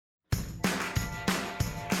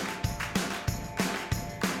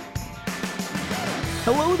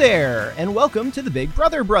Hello there, and welcome to the Big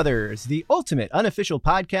Brother Brothers, the ultimate unofficial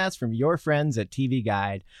podcast from your friends at TV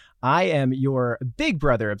Guide. I am your Big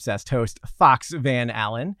Brother obsessed host, Fox Van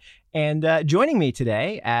Allen, and joining me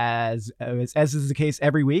today, as is the case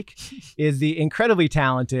every week, is the incredibly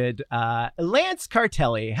talented Lance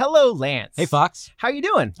Cartelli. Hello, Lance. Hey, Fox. How you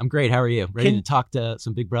doing? I'm great. How are you? Ready to talk to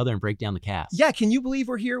some Big Brother and break down the cast? Yeah, can you believe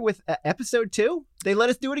we're here with episode 2? They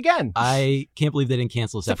let us do it again. I can't believe they didn't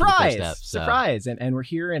cancel us after the first step. Surprise! And we're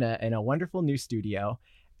here in a wonderful new studio.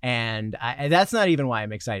 And that's not even why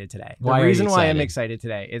I'm excited today. The reason why I'm excited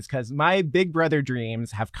today is because my Big Brother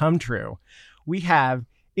dreams have come true. We have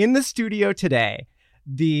in the studio today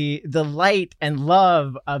the light and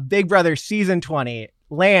love of Big Brother Season 20.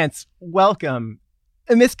 Lance, welcome.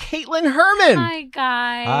 Miss Kaitlyn Herman. Hi,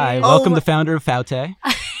 guys. Hi, welcome the founder of Faute.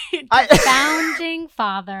 The founding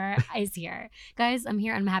father is here. Guys, I'm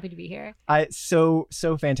here. I'm happy to be here. So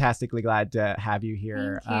fantastically glad to have you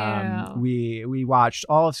here. Thank you. We watched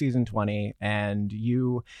all of season 20, and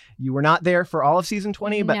you were not there for all of season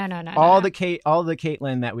 20, but no. all the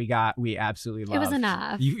Kaitlyn that we got, we absolutely loved. It was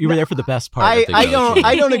enough. You were there for the best part.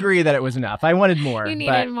 I don't agree that it was enough. I wanted more. You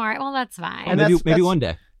needed more. Well, that's fine. And maybe one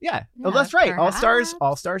day. Yeah. Oh, that's right. Perhaps.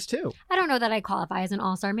 All stars too. I don't know that I qualify as an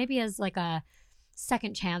all-star. Maybe as like a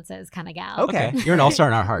second chances kind of gal. Okay. You're an all-star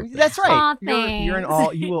in our heart. That's right. Aw, You're an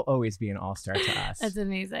all. You will always be an all-star to us. That's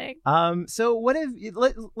amazing. So what have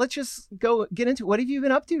let's just get into what have you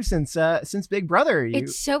been up to since Big Brother?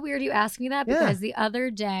 It's so weird you ask me that because the other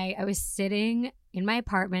day I was sitting in my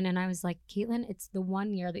apartment and I was like, Kaitlyn, it's the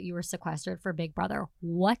 1 year that you were sequestered for Big Brother.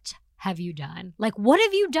 What have you done? Like, what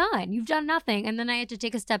have you done? You've done nothing. And then I had to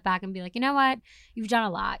take a step back and be like, you know what? You've done a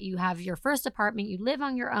lot. You have your first apartment. You live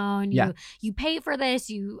on your own. You pay for this.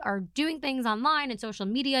 You are doing things online and social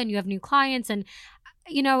media, and you have new clients. And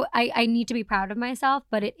you know, I need to be proud of myself,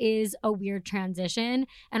 but it is a weird transition.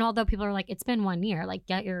 And although people are like, it's been 1 year, like,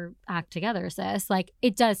 get your act together, sis. Like,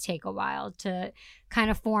 it does take a while to kind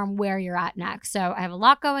of form where you're at next. So I have a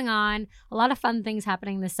lot going on, a lot of fun things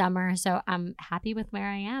happening this summer. So I'm happy with where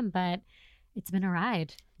I am, but it's been a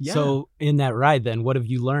ride. Yeah. So in that ride, then, what have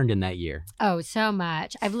you learned in that year? Oh, so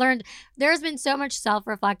much. I've learned, there's been so much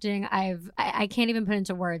self-reflecting. I can't even put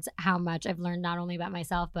into words how much I've learned, not only about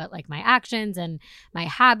myself, but like my actions and my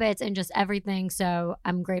habits and just everything. So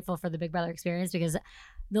I'm grateful for the Big Brother experience because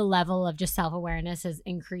the level of just self-awareness has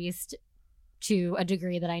increased to a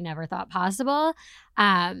degree that I never thought possible.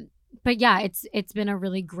 But yeah, it's been a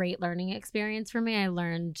really great learning experience for me. I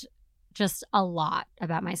learned just a lot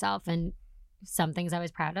about myself and some things I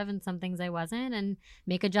was proud of and some things I wasn't, and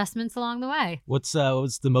make adjustments along the way. What's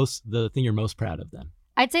the thing you're most proud of then?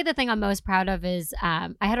 I'd say the thing I'm most proud of is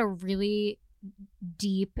I had a really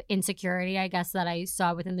deep insecurity, I guess, that I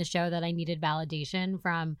saw within the show that I needed validation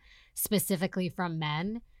specifically from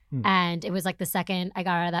men. And it was like the second I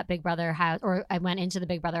got out of that Big Brother house, or I went into the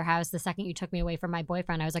Big Brother house, the second you took me away from my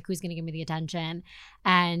boyfriend, I was like, who's going to give me the attention?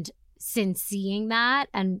 And since seeing that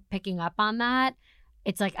and picking up on that,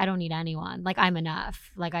 it's like, I don't need anyone. Like, I'm enough.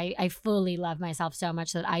 Like, I fully love myself so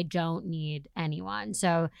much that I don't need anyone.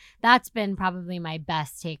 So that's been probably my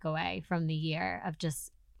best takeaway from the year of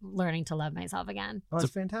just learning to love myself again. Oh,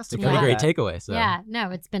 that's fantastic. It's a pretty great takeaway. So. Yeah, no,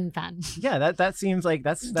 it's been fun. Yeah, that seems like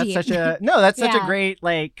that's Deep. such a such a great,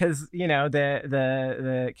 like, because you know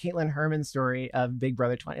the Kaitlyn Herman story of Big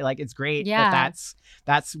Brother 20, like, it's great. Yeah,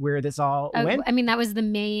 that's where this all went. I mean, that was the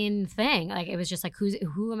main thing. Like, it was just like,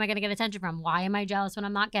 who am I going to get attention from? Why am I jealous when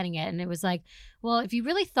I'm not getting it? And it was like, well, if you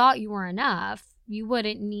really thought you were enough, you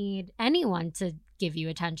wouldn't need anyone to give you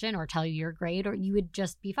attention or tell you you're great, or you would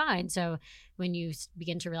just be fine. So when you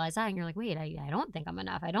begin to realize that and you're like, wait, I don't think I'm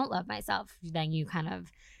enough, I don't love myself, then you kind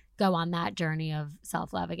of go on that journey of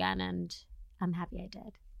self-love again, and I'm happy I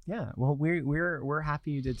did. Yeah, well, we're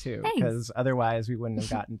happy you did too, Thanks. because otherwise we wouldn't have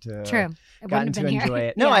gotten to True. gotten to enjoy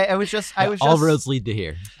it. No, Yeah. I was just all roads lead to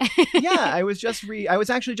here. Yeah, I was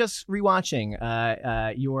actually just rewatching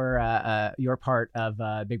your part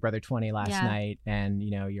of Big Brother 20 last night, and you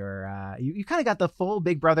know you kind of got the full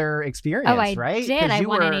Big Brother experience. Oh, I right? did. I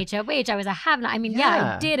won an HOH. I was a have-not. I mean,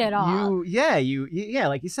 I did it all. You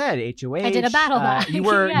like you said, HOH. I did a battle back. You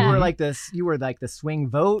were like the swing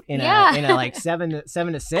vote in a like 7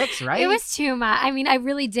 to 6, right? It was too much. I mean, I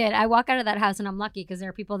really did. I walk out of that house and I'm lucky because there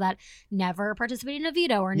are people that never participate in a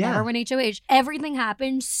veto or never win HOH. Everything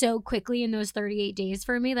happened so quickly in those 38 days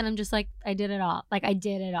for me that I'm just like, I did it all. Like, I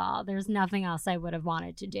did it all. There's nothing else I would have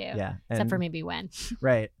wanted to do. Yeah. Except for maybe win.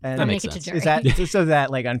 Right. And that makes sense. Is that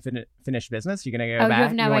like unfinished business? You're going to go back? You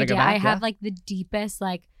have no idea. I have like the deepest,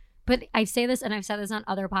 like, but I say this and I've said this on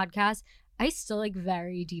other podcasts. I still like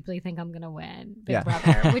very deeply think I'm gonna win Big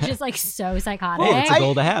Brother, which is like so psychotic. Hey, it's a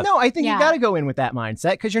goal to have. No, I think you got to go in with that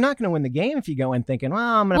mindset because you're not going to win the game if you go in thinking,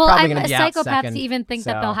 well, I'm probably going to be out second. Psychopaths even think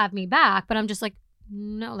that they'll have me back, but I'm just like,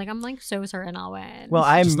 no, like I'm like so certain I'll win. Well,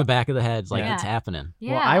 I'm just the back of the head, like it's happening.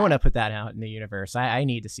 Yeah. Well, I want to put that out in the universe. I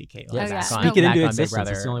need to see Kaitlyn. Speak it into existence.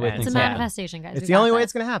 It's the only way it's a manifestation, guys. It's the only way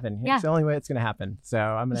it's going to happen. Yeah. It's the only way it's going to happen. So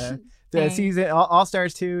I'm going to the season All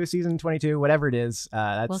Stars 2, season 22, whatever it is.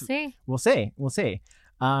 We'll see.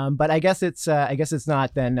 But I guess it's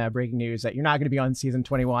not then breaking news that you're not going to be on season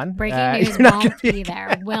 21. Breaking news won't be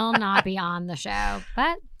there. Will not be on the show,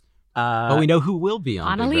 but we know who will be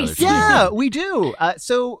on Annalise. Yeah, we do.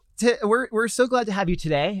 We're so glad to have you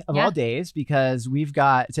today of all days because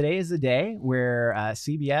today is the day where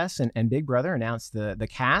CBS and Big Brother announced the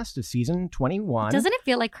cast of season 21. Doesn't it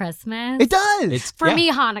feel like Christmas? It does. It's for me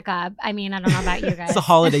Hanukkah. I mean, I don't know about you guys. It's the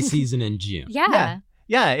holiday season in June.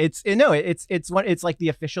 Yeah, it's like the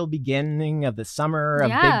official beginning of the summer of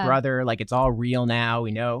Big Brother. Like it's all real now.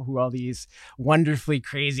 We know who all these wonderfully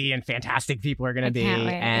crazy and fantastic people are going to be.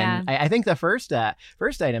 And I think the first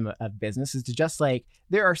item of business is to just like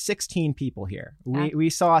there are 16 people here. We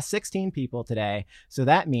saw 16 people today, so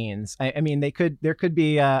that means I mean there could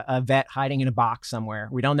be a vet hiding in a box somewhere.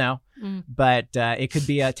 We don't know. But it could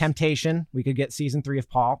be a temptation. We could get season 3 of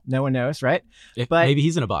Paul. No one knows, right? But maybe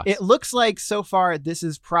he's in a box. It looks like so far this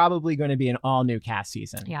is probably going to be an all new cast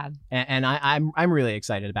season. Yeah, and I'm really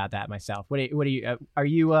excited about that myself. What do you? Are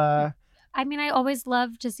you? I mean, I always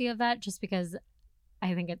love to see a vet just because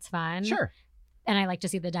I think it's fun. Sure. And I like to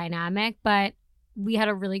see the dynamic, but we had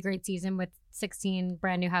a really great season with 16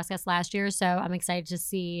 brand new house guests last year, so I'm excited to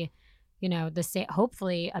see.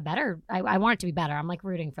 Hopefully a better, I want it to be better. I'm like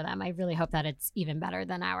rooting for them. I really hope that it's even better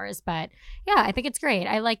than ours. But yeah, I think it's great.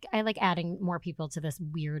 I like adding more people to this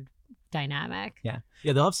weird dynamic. Yeah,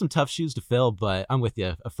 they'll have some tough shoes to fill, but I'm with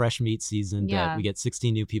you. A fresh meat season that we get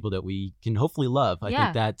 16 new people that we can hopefully love. I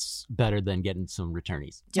think that's better than getting some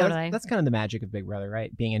returnees. Totally. Yeah, that's kind of the magic of Big Brother,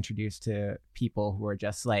 right? Being introduced to people who are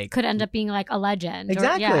just like could end up being like a legend.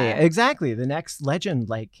 Exactly. The next legend,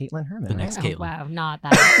 like Kaitlyn Herman. The next Kaitlyn. Wow, not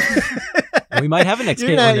that. We might have a next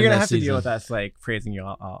Kaitlyn. You're gonna have to deal with us like praising you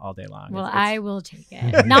all day long. Well, I will take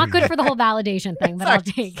it. Not good for the whole validation thing, but I'll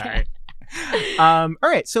take it. All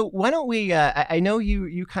right, so why don't we I know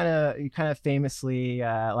you kind of famously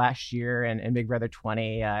last year and Big Brother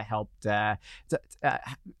 20 helped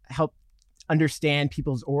understand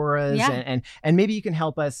people's auras and maybe you can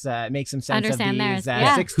help us make some sense understand of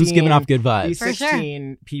these 16 who's giving off good vibes. These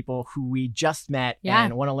 16 people who we just met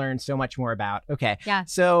and want to learn so much more about. Okay. Yeah.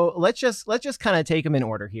 So let's just kind of take them in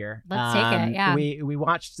order here. Let's take it. Yeah. We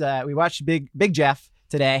watched Big Jeff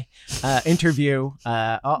today interview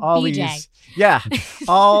all BJ. These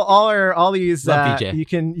all these BJ.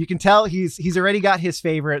 you can tell he's already got his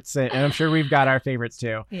favorites and I'm sure we've got our favorites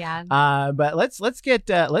too. But let's get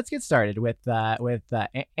started with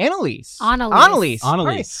Annalise.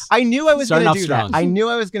 Right. I knew I was going to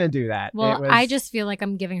do that. Well, I just feel like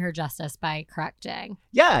I'm giving her justice by correcting.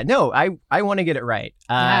 Yeah, no, I want to get it right.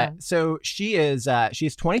 So she's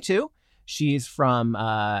 22. She's from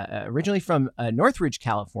originally from Northridge,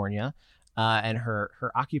 California, and her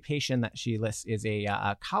occupation that she lists is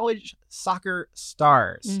a college soccer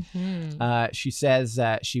stars. Mm-hmm. She says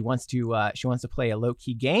she wants to play a low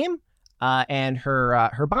key game, and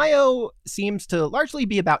her bio seems to largely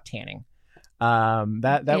be about tanning.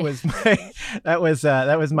 That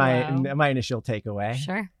was my initial takeaway.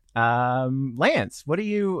 Sure. Lance, what do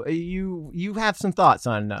you have some thoughts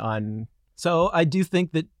on? So I do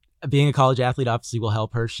think that being a college athlete obviously will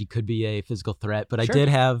help her. She could be a physical threat, but I did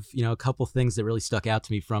have, a couple things that really stuck out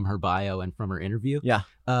to me from her bio and from her interview. Yeah.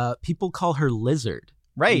 People call her Lizard.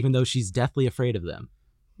 Right. Even though she's deathly afraid of them.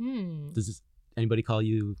 Does anybody call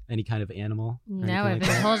you any kind of animal? No, I've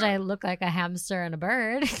been told I look like a hamster and a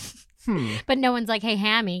bird. But no one's like, hey,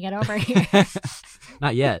 Hammy, get over here.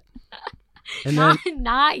 Not yet. And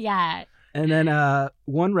not yet. And then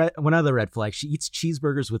one other red flag. She eats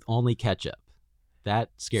cheeseburgers with only ketchup.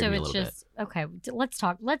 That scared me a little bit. Okay, let's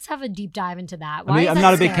talk. Let's have a deep dive into that. I'm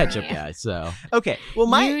not a big ketchup guy, so. Okay,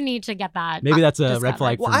 well, you need to get that. Maybe that's a red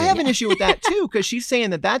flag for me. Well, I have an issue with that too, because she's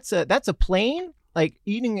saying that's a plain. Like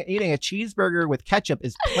eating a cheeseburger with ketchup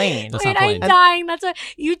is plain. That's not plain. I'm dying.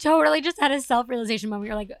 You totally just had a self-realization moment.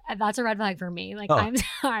 You're like, that's a red flag for me. Like, I'm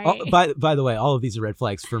sorry. By the way, all of these are red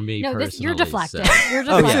flags for me personally. You're deflecting. So. You're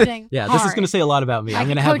deflecting. Yeah, this is going to say a lot about me. I'm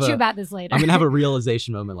going to coach you about this later. I'm going to have a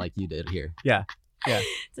realization moment like you did here. Yeah. Yeah.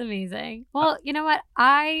 It's amazing. Well, you know what?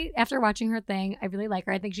 After watching her thing, I really like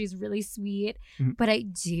her. I think she's really sweet, but I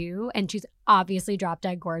do. And she's obviously drop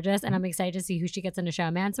dead gorgeous. And I'm excited to see who she gets into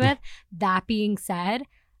showmance with. That being said,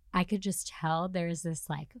 I could just tell there's this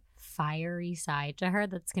like fiery side to her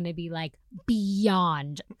that's going to be like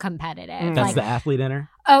beyond competitive. That's like, the athlete in her?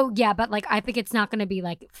 Oh, yeah. But like, I think it's not going to be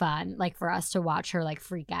like fun, like for us to watch her like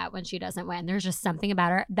freak out when she doesn't win. There's just something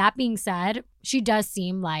about her. That being said, she does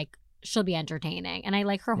seem like she'll be entertaining. And I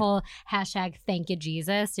like her whole hashtag thank you,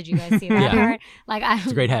 Jesus. Did you guys see that part? Like,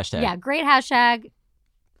 it's a great hashtag. Yeah, great hashtag.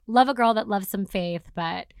 Love a girl that loves some faith,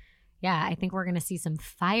 but yeah, I think we're going to see some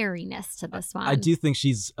fieriness to this one. I do think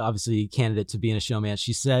she's obviously a candidate to be in a showman.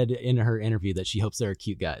 She said in her interview that she hopes they're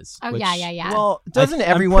cute guys. Oh, yeah. Well, doesn't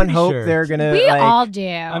everyone hope they're going to... We all do.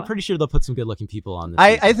 I'm pretty sure they'll put some good-looking people on this.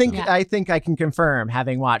 I think I can confirm,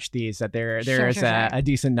 having watched these, that there is a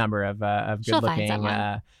decent number of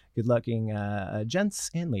good-looking gents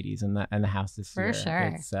and ladies in the house this year. For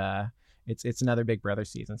sure. It's another Big Brother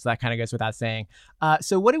season, so that kind of goes without saying.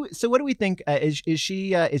 So what do we think? Is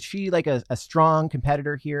she like a strong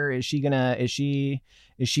competitor here? Is she gonna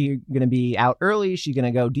be out early? Is she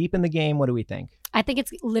gonna go deep in the game? What do we think? I think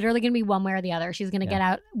it's literally gonna be one way or the other. She's gonna get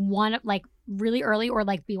out one like really early or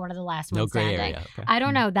like be one of the last ones standing. No gray area. Okay. I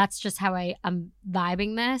don't know. That's just how I'm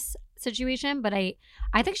vibing this situation, but I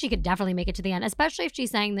think she could definitely make it to the end, especially if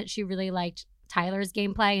she's saying that she really liked Tyler's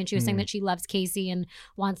gameplay and she was saying that she loves Casey and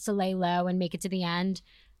wants to lay low and make it to the end.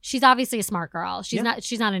 She's obviously a smart girl. She's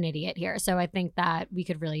not an idiot here. So I think that we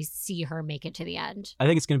could really see her make it to the end. I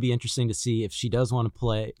think it's going to be interesting to see if she does want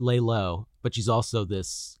to lay low, but she's also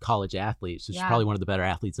this college athlete. So she's probably one of the better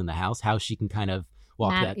athletes in the house, how she can kind of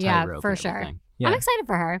walk that tightrope. For sure. Yeah. I'm excited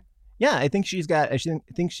for her. Yeah, I think she's got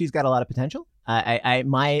a lot of potential.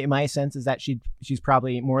 My sense is that she's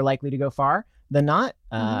probably more likely to go far than not.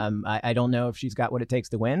 I don't know if she's got what it takes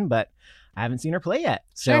to win, but I haven't seen her play yet.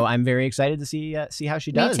 So I'm very excited to see how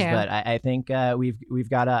she does. But I think we've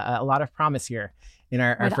got a lot of promise here in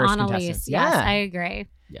our first contestant. Yes, I agree.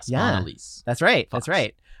 Yes, Annalise. That's right. Fox. That's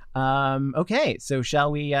right. Okay, so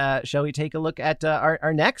shall we take a look at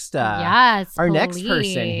our next next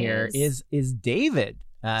person here is David.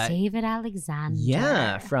 David Alexander.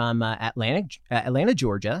 Yeah, from Atlanta,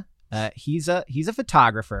 Georgia. He's a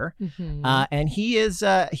photographer, and he is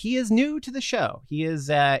new to the show. He is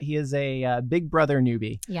a Big Brother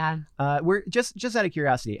newbie. Yeah. We're just out of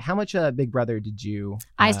curiosity, how much Big Brother did you?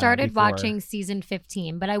 I started watching season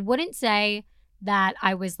 15, but I wouldn't say that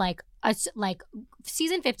I was like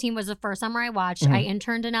season 15 was the first summer I watched. I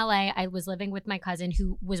interned in LA. I was living with my cousin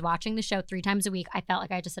who was watching the show 3 times a week. I felt like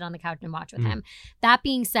I had to sit on the couch and watch with him. That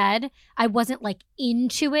being said, I wasn't like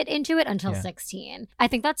into it until 16. I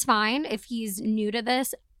think that's fine if he's new to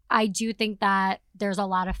this. I do think that there's a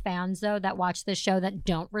lot of fans, though, that watch this show that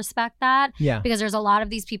don't respect that. Yeah. Because there's a lot of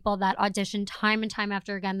these people that audition time and time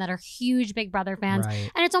after again that are huge Big Brother fans.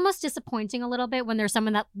 Right. And it's almost disappointing a little bit when there's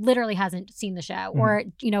someone that literally hasn't seen the show or,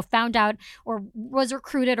 found out or was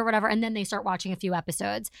recruited or whatever, and then they start watching a few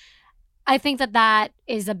episodes. I think that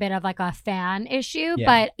is a bit of like a fan issue,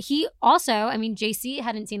 but he also, JC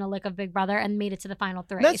hadn't seen a lick of Big Brother and made it to the final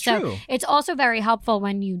 3. That's true. It's also very helpful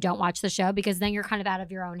when you don't watch the show because then you're kind of out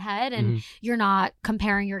of your own head and you're not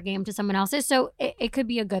comparing your game to someone else's. So it could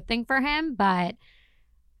be a good thing for him, but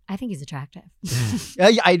I think he's attractive.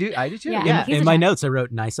 I do too. Yeah. In my notes, I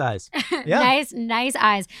wrote nice eyes. Nice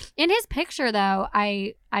eyes. In his picture, though,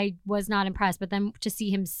 I was not impressed, but then to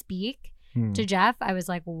see him speak to Jeff, I was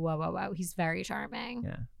like, whoa. He's very charming.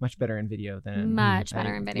 Yeah. Much better in video than... Much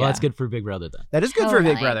better in video. Well, that's good for Big Brother, then. That is good for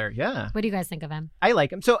Big Brother, yeah. What do you guys think of him? I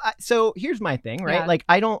like him. So here's my thing, right? Yeah. Like,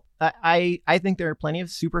 I think there are plenty of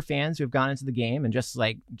super fans who have gone into the game and just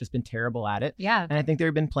been terrible at it. Yeah. And I think there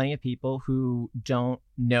have been plenty of people who don't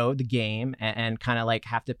know the game and kind of like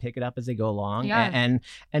have to pick it up as they go along and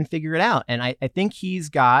figure it out. And I think he's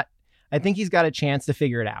got a chance to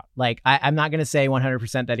figure it out. Like, I'm not going to say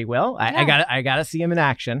 100% that he will. I gotta see him in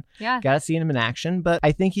action. Yeah. Gotta see him in action. But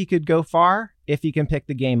I think he could go far if he can pick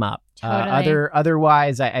the game up. Totally.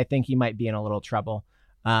 Otherwise, I think he might be in a little trouble.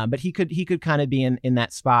 But he could kind of be in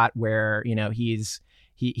that spot where,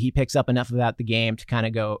 he picks up enough about the game to kind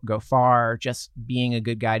of go far, just being a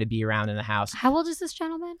good guy to be around in the house. How old is this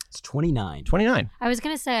gentleman? It's 29. 29. I was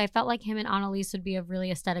going to say, I felt like him and Annalise would be a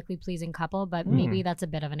really aesthetically pleasing couple, but maybe that's a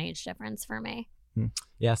bit of an age difference for me.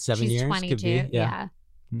 Yeah, 7 She's years. 22. Could be. Yeah.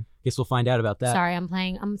 Guess we'll find out about that. Sorry,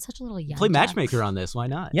 I'm such a little yenta. Play matchmaker on this. Why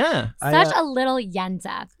not? Yeah. Such a little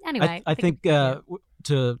yenta. Anyway. I think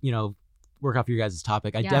to, work off your guys'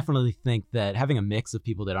 topic, I definitely think that having a mix of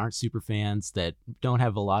people that aren't super fans, that don't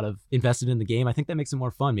have a lot of invested in the game, I think that makes it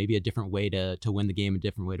more fun. Maybe a different way to win the game, a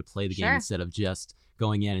different way to play the game, instead of just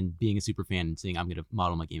going in and being a super fan and saying, I'm going to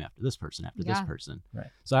model my game after this person, this person. Right.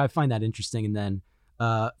 So I find that interesting. And then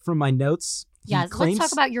from my notes, let's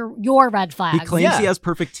talk about your red flags. He claims he has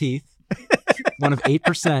perfect teeth. One of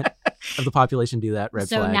 8% of the population do that. Red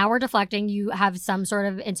flag. So now we're deflecting. You have some sort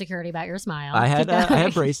of insecurity about your smile. I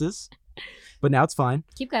had braces, but now it's fine.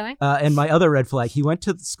 Keep going. And my other red flag, he went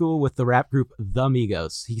to school with the rap group The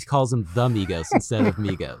Migos. He calls them The Migos instead of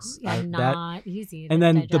Migos. Not easy. And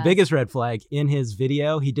then the biggest red flag, in his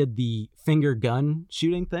video, he did the finger gun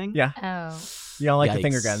shooting thing. Yeah. Oh. You don't like the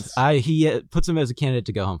finger guns. He puts him as a candidate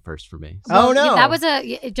to go home first for me. Well, oh, no. That was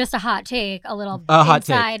just a hot take, a little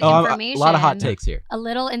inside information. A lot of hot takes here. A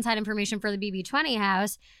little inside information for the BB20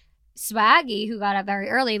 house. Swaggy, who got up very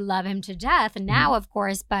early, love him to death now, of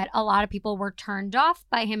course, but a lot of people were turned off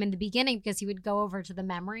by him in the beginning because he would go over to the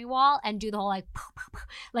memory wall and do the whole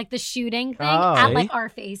like the shooting thing at like our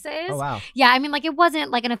faces. Oh, wow. Yeah, I mean, like it wasn't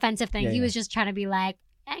like an offensive thing. Yeah, he was just trying to be like,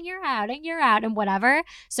 and you're out and whatever.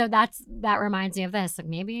 So that reminds me of this. Like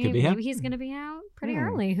maybe he's gonna be out pretty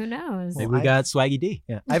early. Who knows? Maybe we got Swaggy D.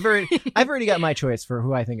 Yeah, I've already got my choice for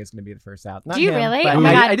who I think is gonna be the first out. Not do you him, really? Oh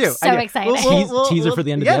my God, I do. So excited. Teaser for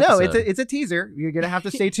the end of the episode. Yeah, no, it's a teaser. You're gonna have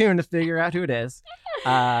to stay tuned to figure out who it is.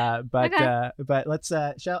 But let's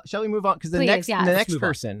shall we move on? Because the next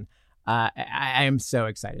person I am so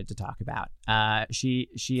excited to talk about. She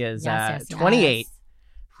is 28.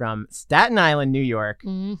 From Staten Island, New York.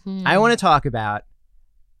 Mm-hmm. I want to talk about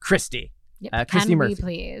Christy. Yep. Christy Murphy. Can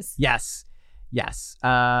we please? Yes.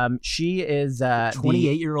 She is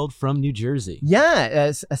 28-year-old from New Jersey.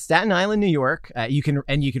 Yeah, Staten Island, New York. You can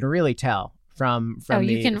really tell from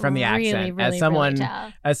the accent. Really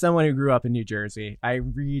As someone who grew up in New Jersey, I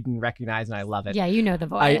read and recognize and I love it. Yeah, you know the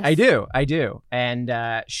voice. I do. And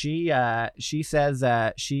she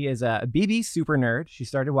says she is a BB super nerd. She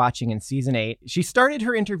started watching in season 8. She started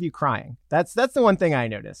her interview crying. That's the one thing I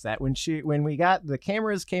noticed, that when we got the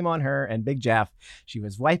cameras came on her and Big Jeff, she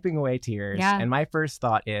was wiping away tears. Yeah. And my first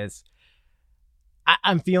thought is,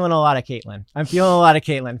 I'm feeling a lot of Kaitlyn. I'm feeling a lot of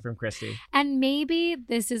Kaitlyn from Christy. And maybe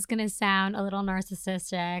this is going to sound a little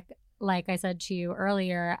narcissistic, like I said to you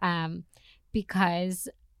earlier, because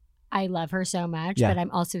I love her so much, but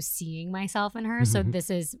I'm also seeing myself in her. Mm-hmm. So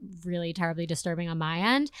this is really terribly disturbing on my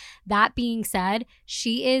end. That being said,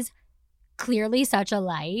 she is clearly such a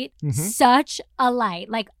light,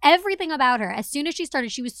 like everything about her. As soon as she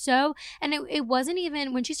started, she was so, and it wasn't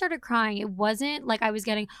even, when she started crying, it wasn't like I was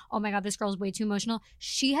getting, oh my God, this girl's way too emotional.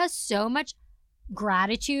 She has so much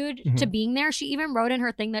gratitude to being there. She even wrote in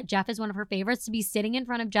her thing that Jeff is one of her favorites, to be sitting in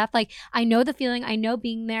front of Jeff. Like, I know the feeling, I know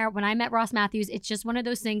being there. When I met Ross Matthews, it's just one of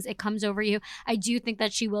those things, it comes over you. I do think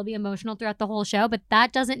that she will be emotional throughout the whole show, but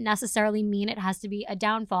that doesn't necessarily mean it has to be a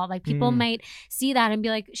downfall. Like, people might see that and be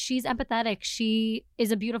like, she's empathetic, she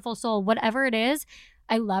is a beautiful soul, whatever it is.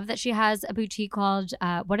 I love that she has a boutique called,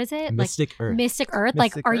 what is it? Mystic Earth. Mystic Earth.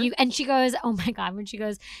 Like, are you, and she goes, oh my God, when she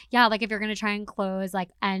goes, yeah, like if you're going to try and close, like,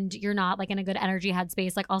 and you're not like in a good energy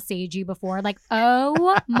headspace, like I'll sage you before, like,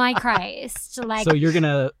 oh my Christ. Like, so you're going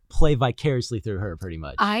to play vicariously through her pretty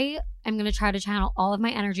much. I am going to try to channel all of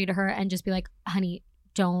my energy to her and just be like, honey,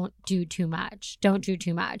 don't do too much. Don't do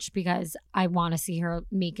too much, because I want to see her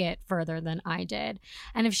make it further than I did.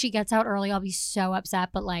 And if she gets out early, I'll be so upset,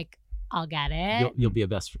 but like, I'll get it. You'll have a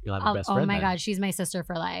best friend. Oh my then. God, she's my sister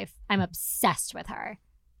for life. I'm obsessed with her.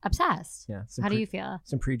 Obsessed. Yeah. How do you feel?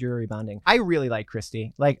 Some pre-jury bonding. I really like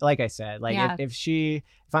Christy. Like I said, like if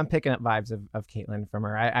I'm picking up vibes of Kaitlyn from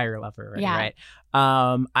her, I love her. Right.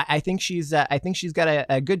 I think she's got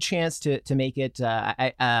a good chance to make it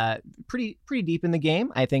pretty deep in the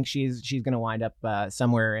game. I think she's gonna wind up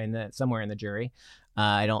somewhere in the jury.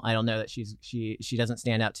 I don't know that she doesn't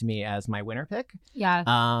stand out to me as my winner pick.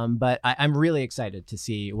 Yeah. But I'm really excited to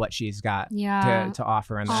see what she's got to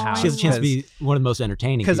offer in the house. She has a chance to be one of the most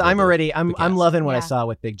entertaining. Because I'm loving what I saw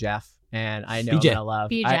with Big Jeff, and I know BJ. I'm gonna love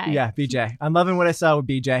BJ. BJ. I'm loving what I saw with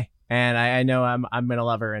BJ, and I know I'm gonna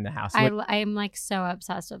love her in the house. I'm like so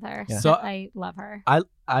obsessed with her. Yeah. So I love her. I'm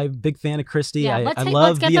a big fan of Christy. Yeah, I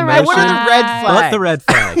love the emotion. What is the red flag? What's the red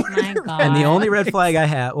flag? My God. And the only red flag I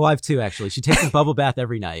have, well, I have two actually. She takes a bubble bath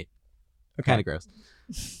every night. Okay. Kind of gross.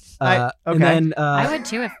 Okay. And then I would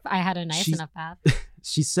too if I had a nice enough bath.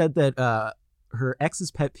 She said that her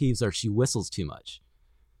ex's pet peeves are she whistles too much.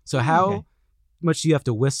 So how much do you have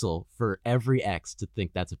to whistle for every ex to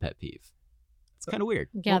think that's a pet peeve? It's kind of weird.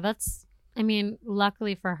 Yeah, that's I mean,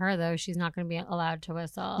 luckily for her, though, she's not going to be allowed to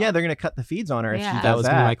whistle. Yeah, they're going to cut the feeds on her if she does that. Was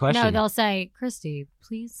my question. No, they'll say, Christy,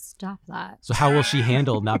 please stop that. So how will she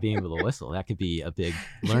handle not being able to whistle? That could be a big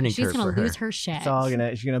learning curve for her. She's going to lose her shit.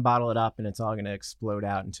 She's going to bottle it up, and it's all going to explode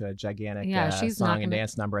out into a gigantic song and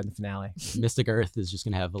dance number in the finale. Mystic Earth is just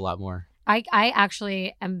going to have a lot more. I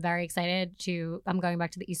actually am very excited I'm going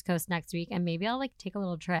back to the East Coast next week, and maybe I'll like take a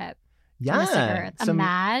little trip. Yeah.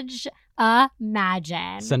 Imagine.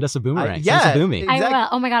 Send us a boomerang. Send us a boomie. I will.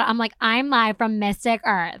 Oh my God. I'm live from Mystic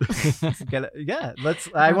Earth.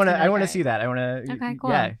 I want to see that. I want to. Okay,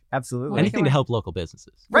 cool. Yeah, absolutely. Anything to help local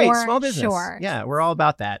businesses. Right. Small business. Sure. Yeah. We're all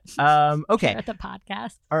about that. Okay. At the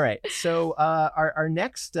podcast. All right. So our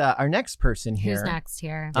next person here. Who's next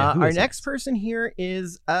here? Our next person here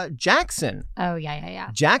is Jackson. Oh,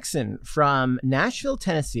 yeah. Jackson from Nashville,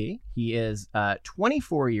 Tennessee. He is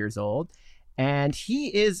 24 years old, and he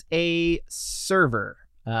is a server.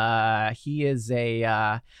 He is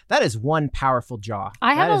that is one powerful jaw.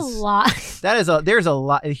 I have a lot. There's a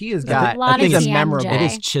lot. He has got. A lot I think of it's memorable. It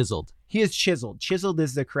is chiseled. He is chiseled. Chiseled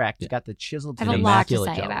is the correct. He's got the chiseled. I have a lot to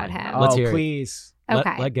say about him. Let's hear it. Please.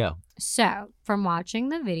 Okay. Let go. So from watching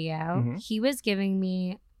the video, he was giving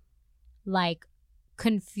me like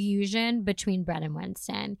confusion between Brett and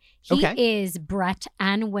Winston. He is Brett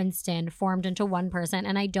and Winston formed into one person,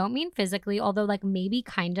 and I don't mean physically, although like maybe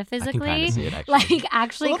kind of physically. I can kind of see it, actually. Like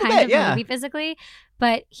actually kind of maybe physically,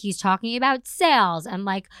 but he's talking about sales, and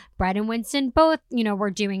like Brett and Winston both, were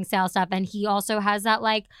doing sales stuff, and he also has that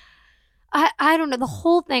like I don't know, the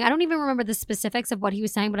whole thing. I don't even remember the specifics of what he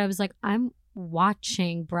was saying, but I was like, I'm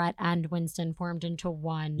watching Brett and Winston formed into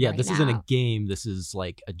one. Yeah, right this now. isn't a game. This is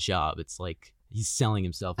like a job. It's like he's selling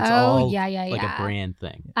himself. It's all like a brand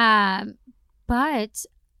thing. But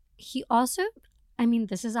he also, I mean,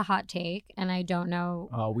 this is a hot take, and I don't know.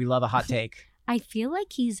 Oh, we love a hot take. I feel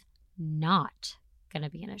like he's not gonna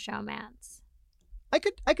be in a showmance. I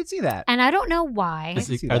could see that. And I don't know why.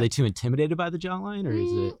 Are they too intimidated by the jawline, or is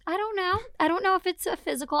it? I don't know. I don't know if it's a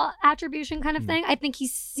physical attribution kind of thing. I think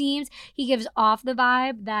he gives off the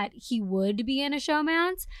vibe that he would be in a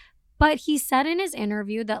showmance. But he said in his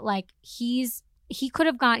interview that like he could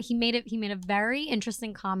have gone. He made a very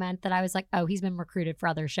interesting comment that I was like, oh, he's been recruited for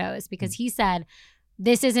other shows, because he said,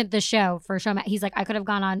 this isn't the show for showmance. He's like, I could have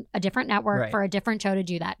gone on a different network for a different show to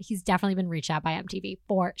do that. He's definitely been reached out by MTV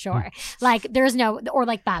for sure. Like there's no, or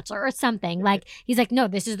like Bachelor or something. Like he's like, no,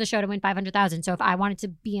 this is the show to win 500,000. So if I wanted to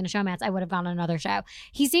be in a showmance, I would have gone on another show.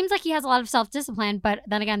 He seems like he has a lot of self-discipline, but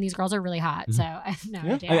then again, these girls are really hot. So I have no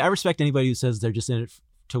idea. I respect anybody who says they're just in it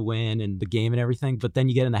to win and the game and everything, but then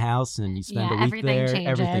you get in the house and you spend a week there.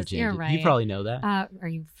 Everything changes. You're right. You probably know that. Are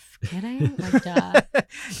you kidding? Like, duh.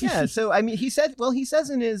 Yeah. So I mean, he said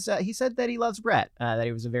that he loves Brett. That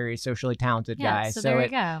he was a very socially talented guy. So there you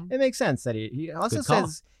go. It makes sense that he also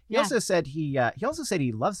says. He also said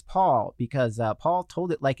he loves Paul because Paul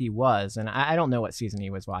told it like he was, and I don't know what season he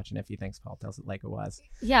was watching if he thinks Paul tells it like it was.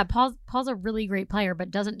 Yeah, Paul's a really great player,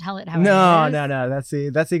 but doesn't tell it how it is. No. That's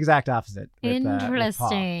the exact opposite.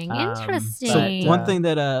 Interesting. So one thing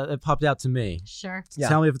that popped out to me. Sure.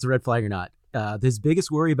 Tell me if it's a red flag or not. His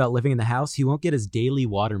biggest worry about living in the house, he won't get his daily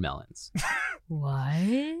watermelons. What?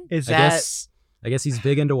 I guess he's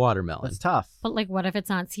big into watermelon. That's tough. But like, what if it's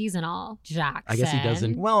not seasonal, Jackson? I guess he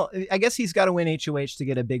doesn't. Well, I guess he's got to win HOH to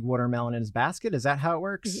get a big watermelon in his basket. Is that how it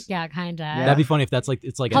works? Yeah, kind of. Yeah. That'd be funny if that's like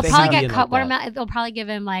it's like. He'll probably get cut watermelon. They'll probably give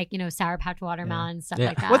him like Sour Patch watermelon stuff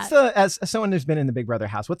like that. What's as someone who's been in the Big Brother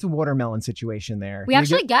house? What's the watermelon situation there? We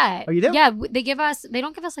actually get. Oh, you do? Yeah, they give us. They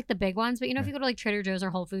don't give us like the big ones, but if you go to like Trader Joe's or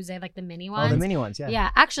Whole Foods, they have like the mini ones. Oh, the mini ones. Yeah. Yeah,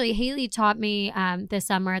 actually, Haley taught me this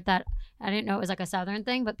summer that. I didn't know it was like a Southern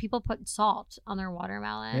thing, but people put salt on their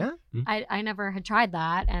watermelon. Yeah? I never had tried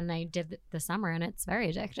that, and I did this summer, and it's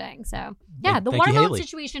very addicting. So, yeah, the watermelon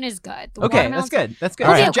situation is good. Okay, that's good. That's good.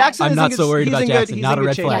 All right, Jackson I'm not so worried about Jackson. Not a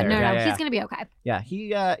red flag. No, he's going to be okay.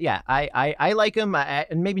 Yeah, I like him,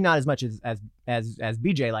 and maybe not as much as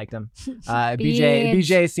BJ liked him.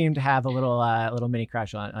 BJ seemed to have a little mini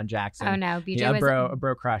crush on Jackson. Oh no, BJ was a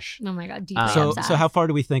bro crush. Oh my god. So how far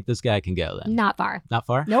do we think this guy can go then? Not far. Not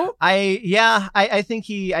far? Nope. I think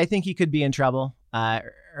he could be in trouble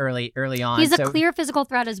early on. He's a clear physical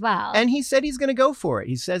threat as well. And he said he's going to go for it.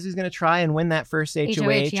 He says he's going to try and win that first HOH,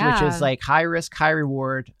 which is like high risk, high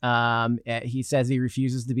reward. He says he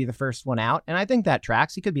refuses to be the first one out, and I think that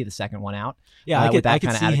tracks. He could be the second one out. Yeah, I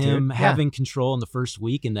could see him having control in the first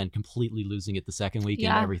week and then completely losing it the second week,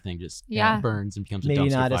 and everything just burns and becomes a dumpster fire.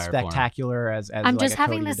 Maybe not as spectacular as I'm like just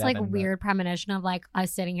having Cody this like weird premonition of like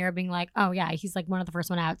us sitting here being like, oh yeah, he's like one of the first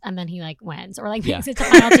one out, and then he like wins or like makes it to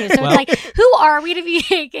final two. So it's like, who are we to be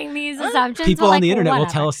making these assumptions. People on the internet whatever.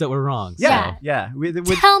 will tell us that we're wrong. Yeah.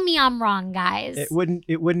 Tell me I'm wrong, guys. It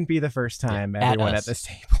wouldn't be the first time everyone at this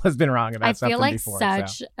table has been wrong about something before. I feel like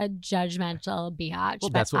such a judgmental biatch. Well,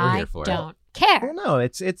 that's what we're here for. I don't care. Well, no,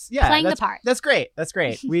 it's playing the part. That's great.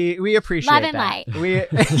 We appreciate love and that. light.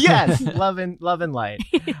 Yes, love and light.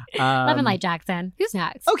 Love and light, Jackson. Who's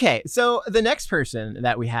next? Okay, so the next person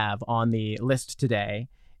that we have on the list today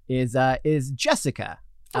is Jessica.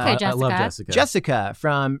 Okay, Jessica. I love Jessica. Jessica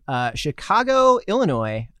from Chicago,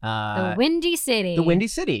 Illinois. The Windy City. The Windy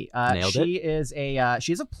City. Nailed she it. is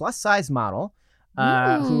she's a plus size model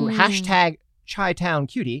who hashtag Chi-Town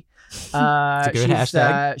Cutie. It's a good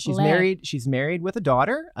hashtag. She's married with a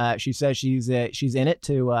daughter. She says she's in it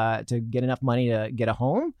to get enough money to get a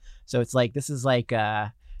home. So it's like this is like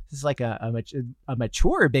a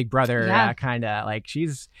mature Big Brother kind of like she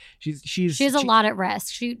has a lot at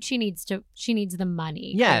risk. She needs the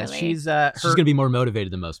money. Yeah, clearly. she's gonna be more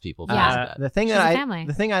motivated than most people. The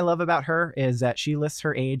thing I love about her is that she lists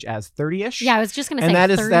her age as 30ish. Yeah, I was just gonna say, and that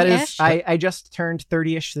 30-ish. is I just turned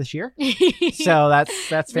 30ish this year, so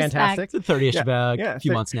that's fantastic. 30ish about a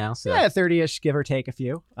few months now. So. Yeah, 30ish, give or take a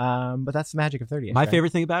few. But that's the magic of 30ish. My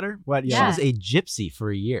favorite thing about her, what? She was a gypsy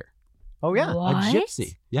for a year. Oh yeah, what? A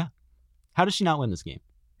gypsy. Yeah. How does she not win this game?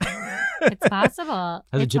 It's possible.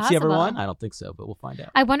 Has a gypsy ever won? I don't think so, but we'll find out.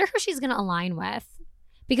 I wonder who she's going to align with,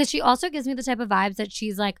 because she also gives me the type of vibes that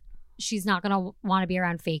she's not going to want to be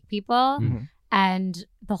around fake people. Mm-hmm. And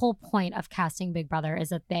the whole point of casting Big Brother is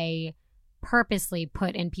that they purposely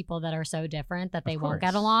put in people that are so different that they won't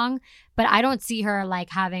get along. But I don't see her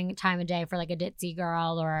like having time of day for like a ditzy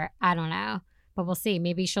girl, or I don't know. But we'll see.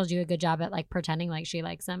 Maybe she'll do a good job at like pretending like she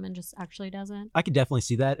likes him and just actually doesn't. I could definitely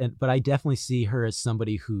see that, but I definitely see her as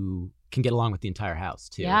somebody who can get along with the entire house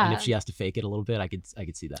too. Yeah. And if she has to fake it a little bit, I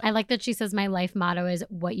could see that. I like that she says my life motto is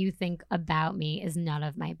what you think about me is none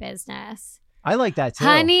of my business. I like that too.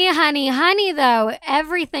 Honey, though,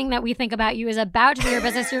 everything that we think about you is about to be your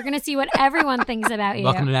business. You're going to see what everyone thinks about you.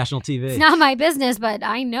 Welcome to national TV. It's not my business, but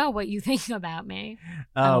I know what you think about me.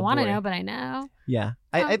 I don't want to know, but I know. Yeah.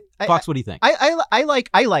 Fox, what do you think? I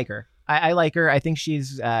like her. I like her. I think she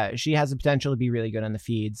has the potential to be really good on the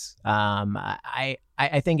feeds. I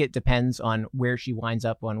think it depends on where she winds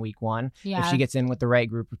up on week one. Yeah. If she gets in with the right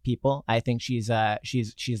group of people, I think she's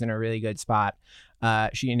in a really good spot.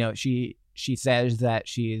 She says that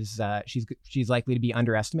she's likely to be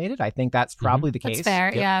underestimated. I think that's probably the case. That's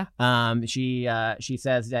fair, yeah. She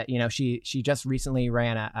says that she just recently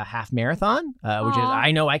ran a half marathon, which is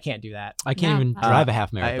I know I can't do that. I can't even drive a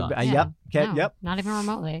half marathon. Yep. Not even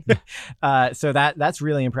remotely. So that's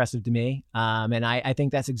really impressive to me. And I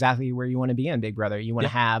think that's exactly where you want to be in Big Brother. You want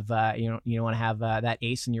to have you want to have that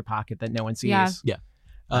ace in your pocket that no one sees. Yeah.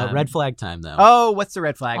 Red flag time, though. Oh, what's the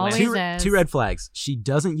red flag? Two red flags. She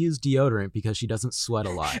doesn't use deodorant because she doesn't sweat a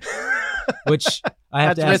lot. Which I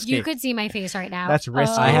have to ask. You could see my face right now. That's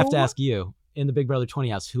risky. I have to ask you, in the Big Brother 20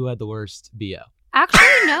 house, who had the worst BO?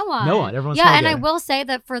 Actually, no one. No one. Everyone's and I will say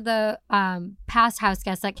that for the past house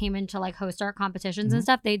guests that came in to like host our competitions and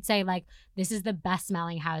stuff, they'd say like, this is the best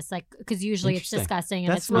smelling house. Like, because usually it's disgusting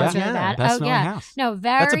and it smells really bad. Best smelling house. No,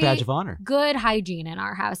 very That's a badge of honor. Good hygiene in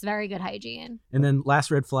our house. Very good hygiene. And then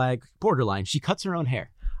last red flag, borderline. She cuts her own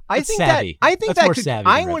hair. I think savvy. that more could, savvy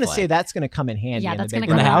I than want to red say flag. that's going to come in handy in that's the going Big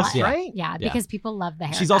to in Brother the house, house, right? Yeah, because people love the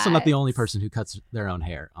hair. She's also not the only person who cuts their own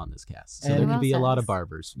hair on this cast. So there could be a lot of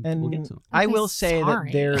barbers. And we'll get to them. I will say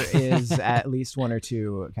that there is at least one or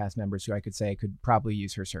two cast members who I could say could probably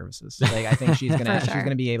use her services. Like I think she's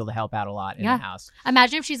gonna be able to help out a lot in the house.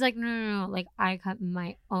 Imagine if she's like, no, like I cut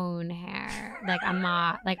my own hair. Like I'm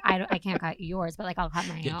not like I can't cut yours, but like I'll cut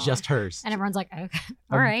my own. Just hers. And everyone's like, okay,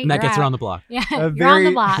 all right. And that gets her on the block. Yeah, you're on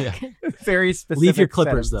the block. Very specific. Leave your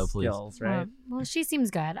clippers though, please. Skills, right? Well, she seems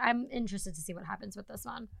good. I'm interested to see what happens with this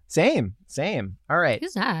one. Same. All right.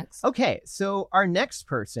 Who's next? Okay, so our next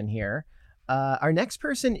person here,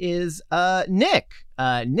 is Nick.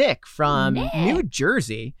 Nick from New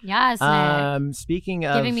Jersey. Yes, Nick. Speaking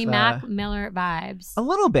of giving me Mac Miller vibes. A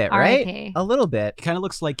little bit, right? R.I.P. A little bit. It kind of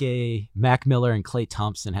looks like a Mac Miller and Klay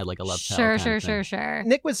Thompson had like a love child. Sure.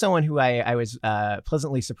 Nick was someone who I was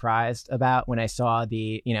pleasantly surprised about when I saw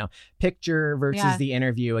the picture versus the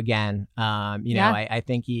interview again. I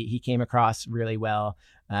think he came across really well.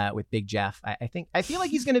 With Big Jeff, I feel like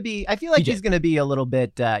he's going to be. I feel like he's going to be a little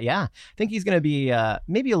bit. I think he's going to be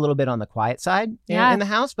maybe a little bit on the quiet side in the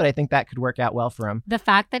house, but I think that could work out well for him. The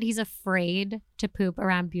fact that he's afraid to poop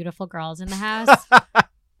around beautiful girls in the house.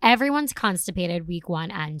 Everyone's constipated week 1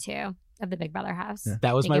 and 2 of the Big Brother house. Yeah.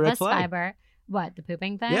 That was my red flag. Fiber. What, the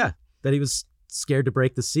pooping thing? Yeah, that he was scared to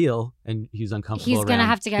break the seal, and he's uncomfortable. He's gonna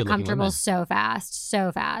have to get comfortable so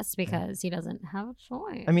fast because he doesn't have a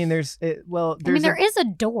choice. I mean, there is a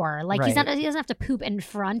door. Like right. He doesn't have to poop in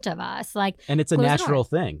front of us. Like, and it's a natural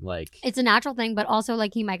thing. Like, it's a natural thing, but also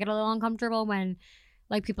like he might get a little uncomfortable when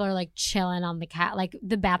like people are like chilling on the cat. Like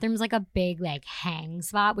the bathroom's like a big like hang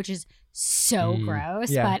spot, which is so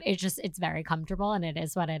gross, but it's very comfortable and it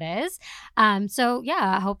is what it is. So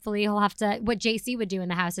yeah, hopefully he'll have to. What JC would do in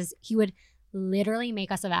the house is he would literally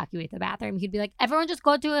make us evacuate the bathroom. He'd be like, everyone just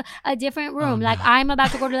go to a different room. Like I'm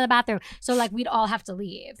about to go to the bathroom. So like we'd all have to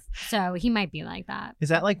leave. So he might be like that. Is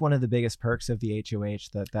that like one of the biggest perks of the HOH,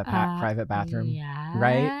 that private bathroom? Yes.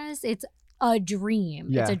 Right? It's a dream.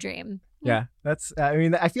 Yeah. It's a dream. Yeah, that's. I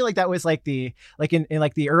mean, I feel like that was like in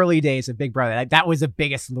the early days of Big Brother. Like, that was the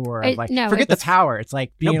biggest lure. Of forget the power. It's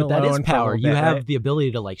like being alone. That is power. You have right? the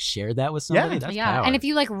ability to like share that with somebody. That's power. And if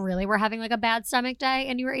you like really were having like a bad stomach day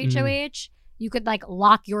and you were HOH, you could like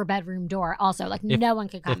lock your bedroom door. Also, like no one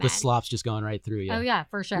could come in. If the slop's just going right through you. Oh yeah,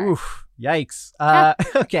 for sure. Oof, yikes.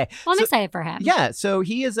 Okay. Well, I'm excited for him. Yeah. So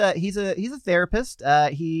he's a therapist.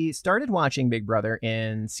 He started watching Big Brother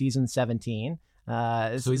in season 17.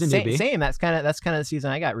 So he's a newbie. Same. That's kind of the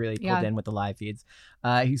season I got really pulled in with the live feeds.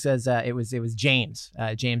 He says it was James.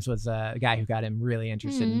 James was the guy who got him really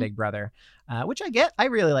interested in Big Brother, which I get. I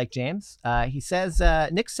really like James. He says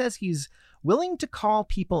Nick says he's willing to call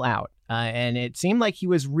people out, and it seemed like he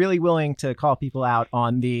was really willing to call people out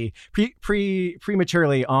on the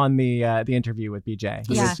prematurely on the interview with BJ.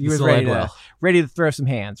 He was ready to throw some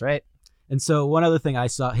hands, right? And so one other thing I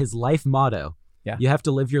saw, his life motto. Yeah. You have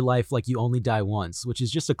to live your life like you only die once, which is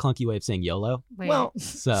just a clunky way of saying YOLO. Wait. Well,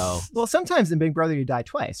 sometimes in Big Brother you die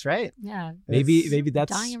twice, right? Yeah. Maybe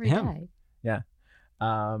that's dying every him. day. Yeah.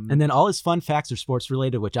 And then all his fun facts are sports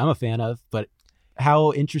related, which I'm a fan of, but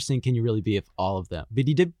how interesting can you really be if all of them? But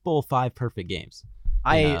he did bowl 5 perfect games.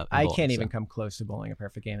 I can't even come close to bowling a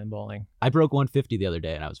perfect game in bowling. I broke 150 the other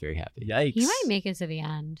day and I was very happy. Yikes. He might make it to the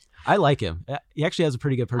end. I like him. He actually has a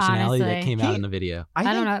pretty good personality that came out in the video.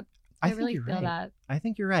 I don't know. I really feel that. I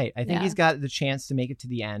think you're right. I think he's got the chance to make it to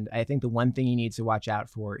the end. I think the one thing he needs to watch out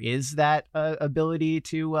for is that ability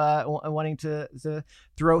to wanting to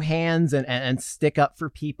throw hands and stick up for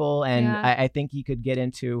people. And I think he could get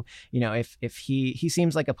into, if he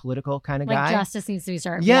seems like a political kind of guy. Like justice needs to be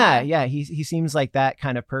served. Yeah. He seems like that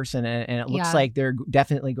kind of person. And it looks like there are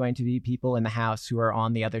definitely going to be people in the house who are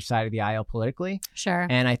on the other side of the aisle politically. Sure.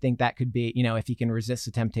 And I think that could be, if he can resist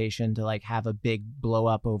the temptation to like have a big blow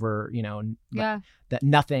up over, that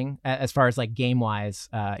nothing as far as like game wise,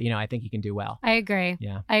 I think he can do well. I agree.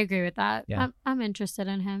 Yeah. I agree with that. Yeah. I'm interested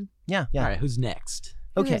in him. Yeah. All right. Who's next?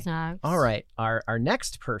 Okay. Who's next? All right. Our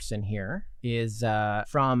next person here is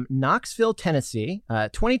from Knoxville, Tennessee,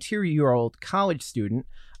 22-year-old college student,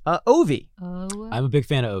 Ovi. I'm a big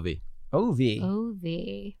fan of Ovi.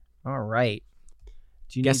 Ovi. All right.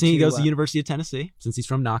 Guessing he goes to the University of Tennessee since he's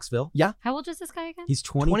from Knoxville. Yeah. How old is this guy again? He's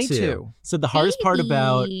 22. So the hardest part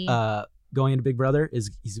about going into Big Brother is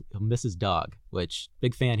he'll miss his dog, which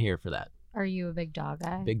big fan here for that. Are you a big dog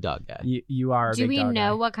guy? Big dog guy. You are. Do we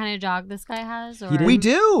know what kind of dog this guy has? Or? We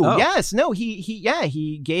do. Oh. Yes. No.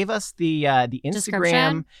 He gave us the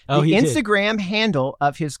Instagram Instagram handle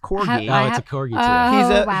of his corgi. It's a corgi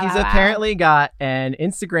too. He's apparently got an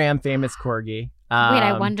Instagram famous corgi. Wait,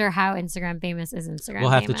 I wonder how Instagram famous is Instagram. We'll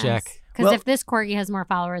have to check. Because if this corgi has more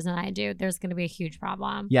followers than I do, there's going to be a huge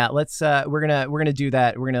problem. Yeah, let's. We're gonna do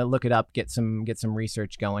that. We're gonna look it up, get some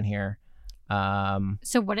research going here.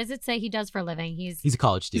 So what does it say he does for a living? He's a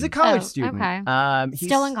college student. He's a college student. Okay. He's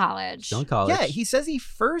still in college. Yeah, he says he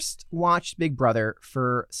first watched Big Brother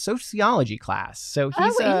for sociology class. So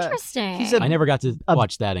he's interesting. I never got to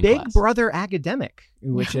watch that in Big class. Brother academic,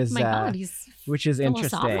 which is which is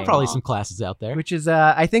interesting. Probably some classes out there. Which is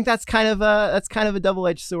I think that's kind of a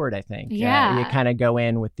double-edged sword. I think. Yeah. You kind of go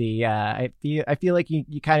in with the I feel like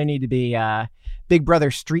you kind of need to be Big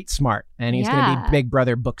Brother street smart, and he's going to be Big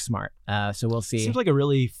Brother book smart. So we'll see. Seems like a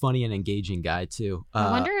really funny and engaging guy too.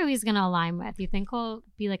 I wonder who he's going to align with. You think he'll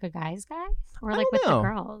be like a guy's guy, or like with the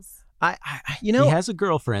girls? He has a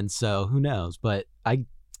girlfriend, so who knows? But I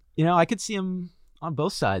could see him on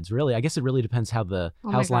both sides. Really, I guess it really depends how the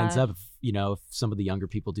house lines up. If some of the younger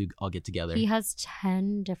people do all get together. He has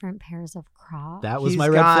 10 different pairs of Crocs. That was my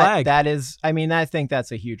red flag. That is, I think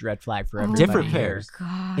that's a huge red flag for everybody. Different pairs.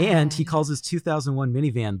 God. And he calls his 2001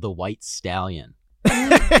 minivan the White Stallion.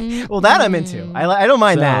 Well, that I'm into. I don't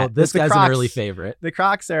mind that. This guy's an early favorite. The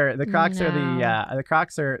Crocs are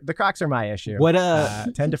my issue. What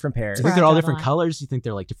 10 different pairs. Do you think they're all different colors? Do you think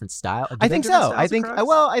they're like different style? I think so. I think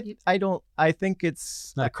I think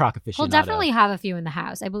it's not a Croc aficionado. We'll definitely have a few in the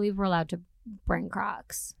house. I believe we're allowed to bring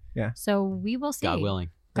Crocs. Yeah. So we will see. God willing.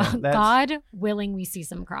 God willing, we see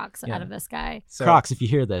some Crocs out of this guy. So, Crocs, if you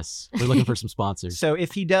hear this, we're looking for some sponsors. So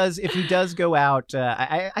if he does go out,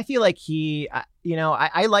 I feel like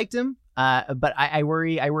I liked him, but I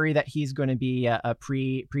worry that he's going to be a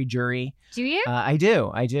pre-jury. Do you? I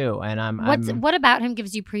do, and what about him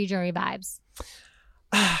gives you pre-jury vibes?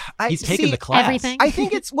 He's taken the class. Everything. I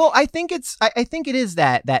think it is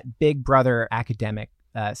that big brother academic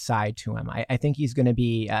side to him. I think he's going to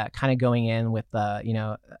be kind of going in with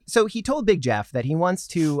so he told Big Jeff that he wants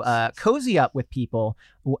to cozy up with people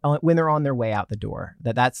when they're on their way out the door.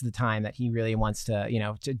 That's the time that he really wants to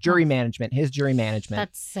to jury management. His jury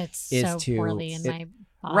management sits is so poorly in my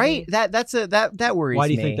body. Right. That worries me. Why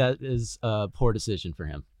do you think that is a poor decision for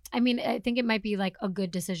him? I mean, I think it might be like a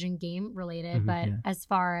good decision game related, but as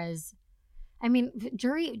far as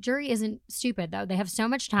jury isn't stupid though. They have so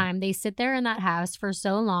much time. They sit there in that house for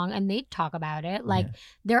so long and they talk about it. Like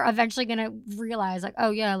they're eventually gonna realize like,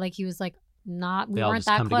 oh yeah, like he was like we weren't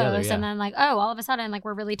that close. Together, and then like, oh, all of a sudden like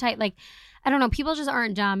we're really tight. Like, I don't know, people just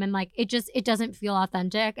aren't dumb and like it doesn't feel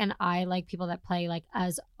authentic. And I like people that play like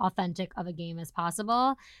as authentic of a game as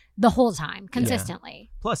possible the whole time,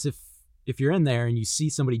 consistently. Plus if you're in there and you see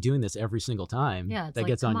somebody doing this every single time, that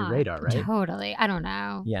gets on your radar, right? Totally. I don't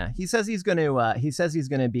know. Yeah, he says he's going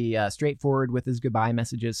to be straightforward with his goodbye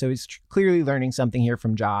messages. So he's clearly learning something here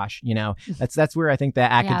from Josh. That's where I think the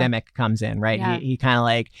academic comes in, right? Yeah. He kind of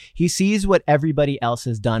like he sees what everybody else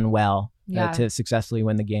has done well to successfully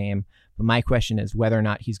win the game. But my question is whether or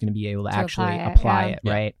not he's going to be able to actually apply it,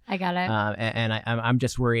 right? I got it. And I'm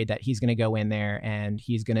just worried that he's going to go in there and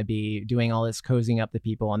he's going to be doing all this cozying up the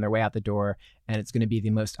people on their way out the door, and it's going to be the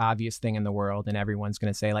most obvious thing in the world, and everyone's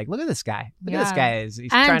going to say like, "Look at this guy! Look at this guy!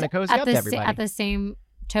 He's trying to cozy up to everybody." At the same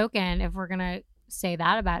token, if we're gonna say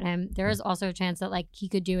that about him, there is also a chance that like he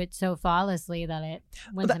could do it so flawlessly that it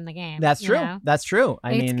wins him the game. That's true. That's true.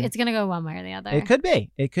 I mean, it's gonna go one way or the other. It could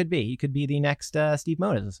be. He could be the next Steve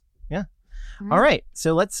Moses. Yeah. All right.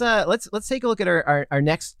 So let's take a look at our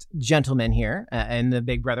next gentleman here in the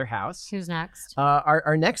Big Brother house. Who's next?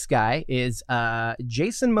 Our next guy is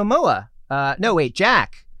Jason Momoa.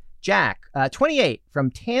 Jack, 28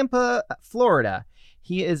 from Tampa, Florida.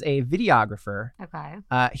 He is a videographer. Okay.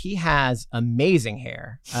 He has amazing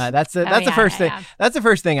hair. That's the first thing. That's the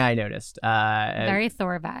first thing I noticed. Very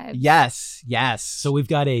Thor vibes. Yes. So we've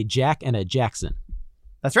got a Jack and a Jackson.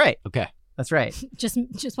 That's right. Okay. That's right. Just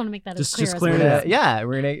want to make that as clear as possible. Yeah,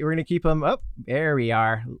 we're gonna keep him up. There we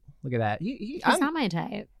are. Look at that. He's not my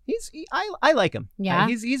type. I like him. Yeah.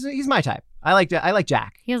 He's my type. I like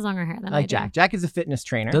Jack. He has longer hair than I like Jack. Jack is a fitness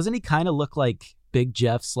trainer. Doesn't he kind of look like Big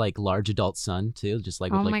Jeff's like large adult son too? Just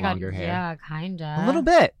like with like longer hair. Yeah, kinda. A little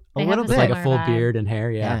bit. Like a full beard and hair.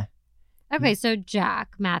 Yeah. Okay, so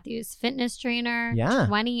Jack Matthews, fitness trainer. Yeah.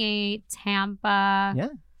 28, Tampa. Yeah.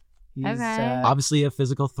 He's obviously a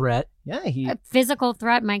physical threat. Yeah, a physical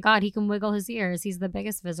threat. My God, he can wiggle his ears. He's the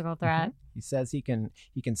biggest physical threat. Mm-hmm. He says he can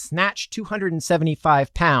snatch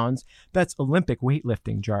 275 pounds. That's Olympic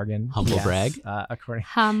weightlifting jargon. Humble brag.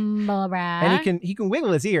 Humble brag. And he can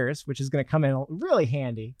wiggle his ears, which is going to come in really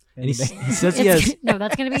handy. And he says he has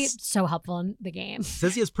that's going to be so helpful in the game.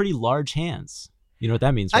 Says he has pretty large hands. You know what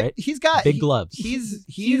that means, right? He's got big gloves. He's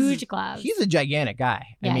huge gloves. He's a gigantic guy.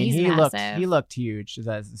 Yeah, I mean, he's massive. He looked huge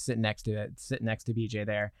sitting next to BJ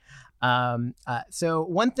there. So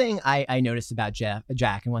one thing I noticed about Jack,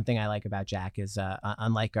 and one thing I like about Jack is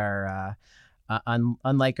unlike our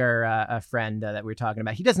friend that we were talking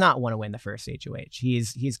about, he does not want to win the first HOH.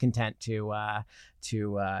 He's content to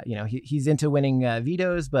he's into winning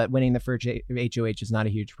vetoes, but winning the first HOH is not a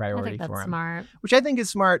huge priority for him. Smart. Which I think is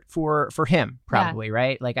smart for him, probably,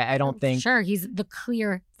 right? Like I don't think he's the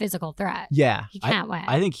clear physical threat. Yeah, he can't win.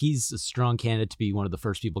 I think he's a strong candidate to be one of the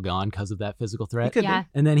first people gone because of that physical threat. He could be.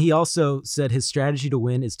 And then he also said his strategy to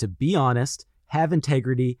win is to be honest, have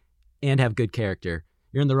integrity, and have good character.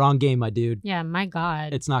 You're in the wrong game, my dude. Yeah, my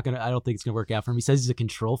God. I don't think it's gonna work out for him. He says he's a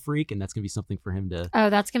control freak, and that's gonna be something for him to. Oh,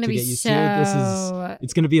 that's gonna be get used to.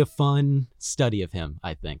 It's gonna be a fun study of him,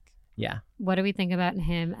 I think. Yeah. What do we think about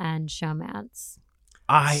him and Showmance?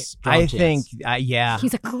 I think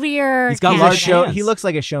he's a clear. He's got large hands. He looks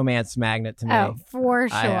like a Showmance magnet to me. Oh, for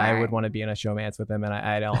sure. I would want to be in a Showmance with him, and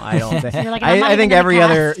I don't think. Like, I think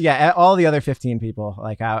all the other 15 people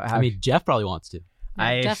like how. I mean, Jeff probably wants to.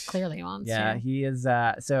 Jeff clearly wants to. Yeah, he is.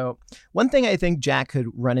 So one thing I think Jack could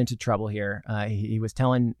run into trouble here. He was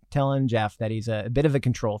telling Jeff that he's a bit of a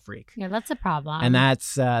control freak. Yeah, that's a problem. And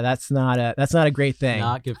that's not a great thing.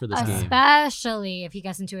 Not good for this game. Especially if he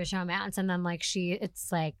gets into a Showmance and then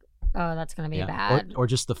it's like Oh, that's gonna be bad. Or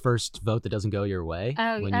just the first vote that doesn't go your way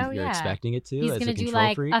when you're expecting it to. He's gonna do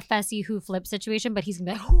like freak. a Fessy who flip situation, but he's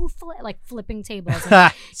gonna be like who flip, like flipping tables,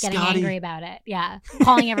 and getting angry about it. Yeah,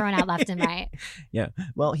 calling everyone out left and right. Yeah.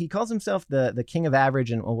 Well, he calls himself the king of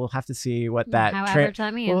average, and we'll have to see what that how average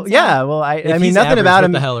that means. Well, yeah. Well, I mean, nothing average, about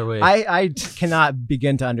him. What the hell are we? I cannot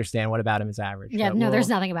begin to understand what about him is average. Yeah. No, there's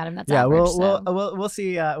nothing about him that's yeah. average. We'll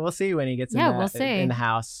see. We'll see when he gets in the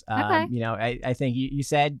house. Okay. You know, I think you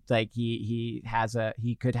said like he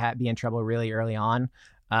could be in trouble really early on.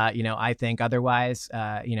 You know, I think otherwise,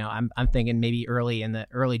 you know, I'm thinking maybe early in the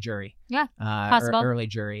early jury. Yeah, possible. Early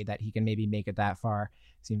jury that he can maybe make it that far.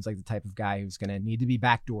 Seems like the type of guy who's going to need to be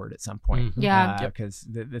backdoored at some point. Mm-hmm. Yeah. Because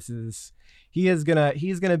he's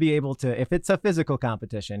gonna be able to, if it's a physical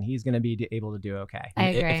competition, he's going to be able to do okay. I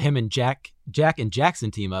agree. If him and Jack and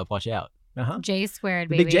Jackson team up, watch out. J squared,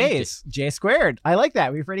 baby. Big J's. J squared. I like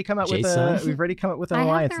that. We've already come up with an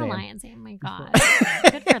alliance name. Alliance name. Oh my God.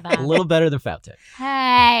 Good for them. A little better than Foutek.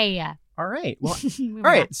 Hey. All right. Well, all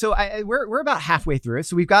right. So we're about halfway through.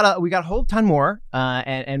 So we got a whole ton more,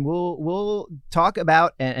 and we'll talk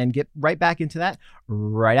about and get right back into that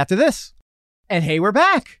right after this. And hey, we're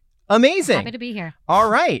back. Amazing. Happy to be here. All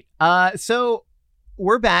right. So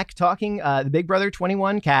we're back talking the Big Brother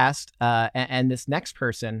 21 cast, and this next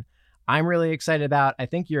person I'm really excited about. I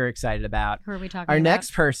think you're excited about. Who are we talking about? Our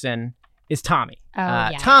next person is Tommy.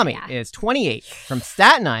 Tommy is 28 from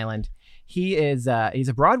Staten Island. He is he's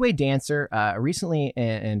a Broadway dancer, recently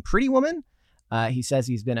in Pretty Woman. He says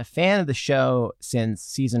he's been a fan of the show since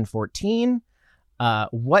season 14.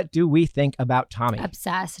 What do we think about Tommy?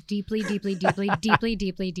 Obsessed. Deeply, deeply, deeply, deeply,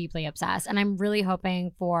 deeply, deeply obsessed. And I'm really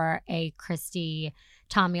hoping for a Christy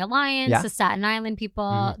Tommy alliance, the Staten Island people.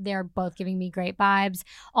 Mm-hmm. They're both giving me great vibes.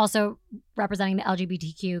 Also representing the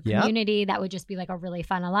LGBTQ community. That would just be like a really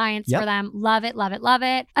fun alliance for them. Love it, love it, love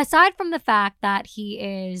it. Aside from the fact that he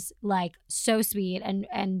is like so sweet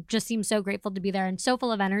and just seems so grateful to be there and so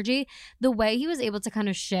full of energy, the way he was able to kind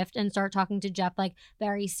of shift and start talking to Jeff like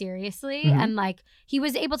very seriously, and like he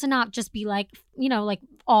was able to not just be like, you know, like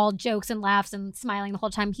all jokes and laughs and smiling the whole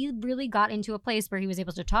time. He really got into a place where he was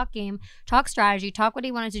able to talk game, talk strategy, talk what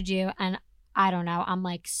he wanted to do, and I don't know. I'm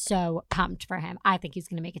like so pumped for him. I think he's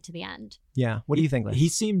going to make it to the end. Yeah. What do you think, Liz? He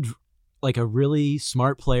seemed like a really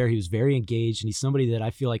smart player. He was very engaged, and he's somebody that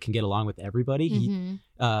I feel like can get along with everybody.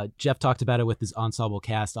 Jeff talked about it with his ensemble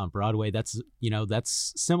cast on Broadway. That's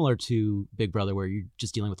similar to Big Brother, where you're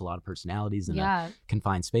just dealing with a lot of personalities in a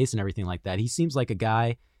confined space and everything like that. He seems like a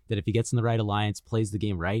guy that if he gets in the right alliance, plays the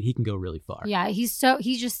game right, he can go really far. Yeah, he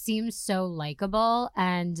just seems so likable,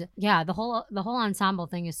 and yeah, the whole ensemble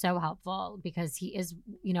thing is so helpful because he is,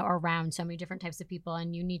 you know, around so many different types of people,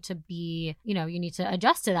 and you need to be, you know, you need to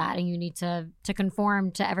adjust to that, and you need to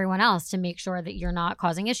conform to everyone else to make sure that you're not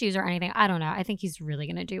causing issues or anything. I don't know. I think he's really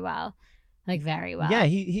gonna do well. Like very well. Yeah,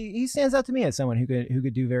 he stands out to me as someone who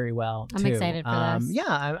could do very well too. I'm excited for this.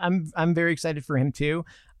 Yeah, I'm very excited for him too.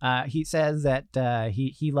 He says that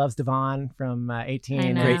he loves Devon from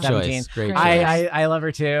 18 and 17. Great choice. I love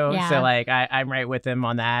her too. Yeah. So like I'm right with him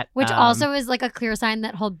on that. Which also is like a clear sign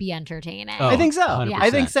that he'll be entertaining. I think so. 100%. I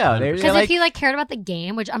think so. Because if he like cared about the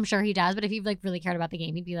game, which I'm sure he does, but if he like really cared about the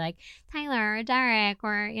game, he'd be like Tyler or Derek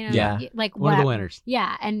or, you know, like one of the winners.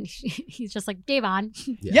 Yeah, and he's just like Davon.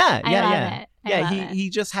 Yeah. I love it. He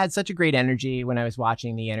just had such a great energy when I was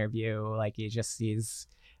watching the interview. Like he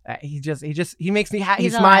makes me happy.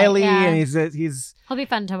 He's smiley and he'll be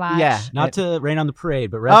fun to watch. Yeah, not to rain on the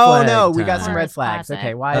parade, but red flag. Oh no, we time. got some red flags. Classic.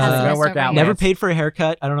 Okay, why is this gonna work out? Never paid for a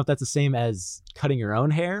haircut. I don't know if that's the same as cutting your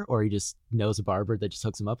own hair, or he just knows a barber that just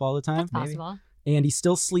hooks him up all the time. That's possible. And he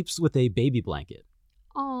still sleeps with a baby blanket.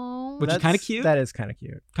 Oh, which is kind of cute. That is kind of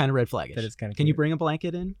cute. Kind of red flaggish. That is kind of. Can you bring a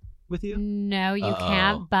blanket in with you? No, you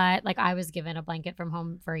can't. But like I was given a blanket from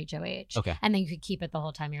home for HOH. Okay. And then you could keep it the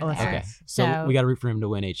whole time you're there. Okay. So we got to root for him to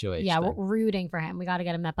win HOH. Yeah, we're rooting for him. We got to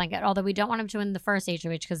get him that blanket. Although we don't want him to win the first HOH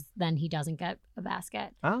because then he doesn't get a basket.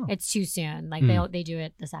 Oh. It's too soon. Like they do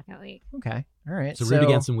it the second week. Okay. All right. So root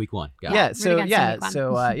against him week one.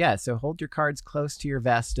 So hold your cards close to your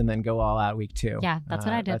vest and then go all out week 2. Yeah, that's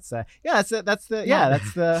what I did. That's the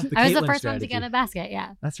I was the first one to get a basket.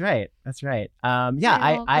 Yeah. That's right.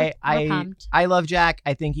 I love Jack.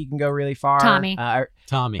 I think he can go really far. Tommy.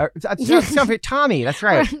 Tommy. That's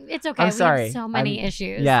right. It's okay. I'm sorry. We have so many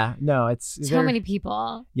issues. Yeah. No, it's so many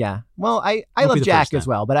people. Yeah. Well, I love Jack as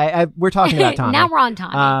well, but we're talking about Tommy. Now we're on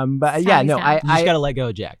Tommy. But yeah, no, I just gotta let go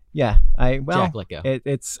of Jack. Yeah, Jack let go.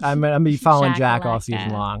 I'm gonna be following Jack all let season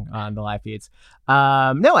go. long on the live feeds.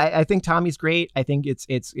 No, I think Tommy's great. I think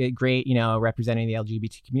it's great. You know, representing the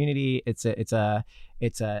LGBT community. It's a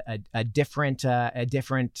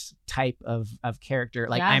different type of character.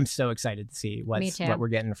 Like I'm so excited to see what we're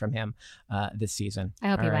getting from him this season. I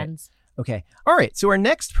hope he wins. Okay. All right. So our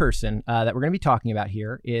next person that we're going to be talking about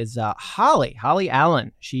here is Holly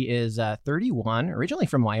Allen. She is 31, originally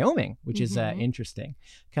from Wyoming, which is interesting.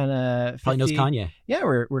 Kind of probably knows Kanye. Yeah,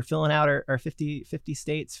 we're filling out our 50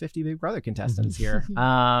 states, 50 Big Brother contestants here.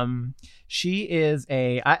 She is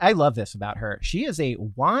I love this about her. She is a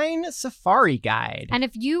wine safari guide. And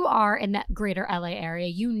if you are in that greater LA area,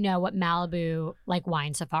 you know what Malibu like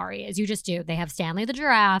wine safari is. You just do. They have Stanley the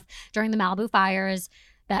giraffe during the Malibu fires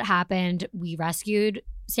that happened. We rescued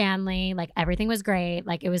Stanley. Like everything was great.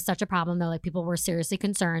 Like it was such a problem though. Like people were seriously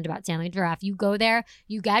concerned about Stanley the giraffe. You go there,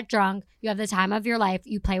 you get drunk, you have the time of your life,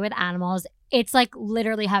 you play with animals. It's like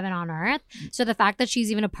literally heaven on earth. So the fact that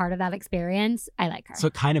she's even a part of that experience, I like her. So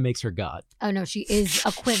it kind of makes her God. Oh no, she is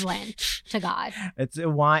equivalent to God. It's a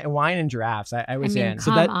wine and giraffes. I was in.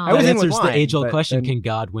 So that answers the age-old question: can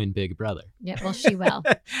God win Big Brother? Yeah, well, she will.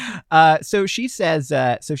 So she says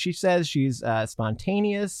she's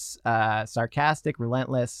spontaneous, sarcastic,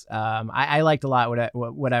 relentless. I liked a lot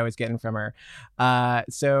what I was getting from her.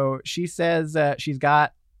 So she says she's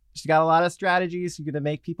got a lot of strategies. She's going to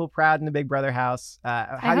make people proud in the Big Brother house.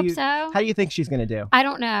 How do you think she's going to do? I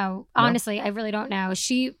don't know. Honestly, I really don't know.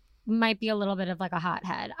 She might be a little bit of like a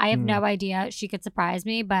hothead. I have no idea. She could surprise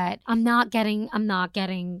me, but I'm not getting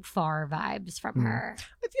far vibes from her.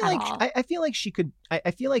 I feel like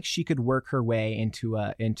she could work her way into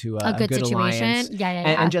a good situation. Alliance.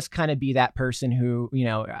 Yeah. And just kind of be that person who, you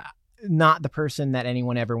know, not the person that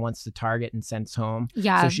anyone ever wants to target and sends home.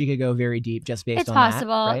 Yeah. So she could go very deep just based on that. It's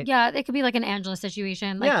possible. Right? Yeah. It could be like an Angela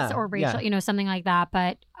situation, or Rachel, you know, something like that.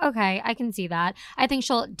 But okay, I can see that. I think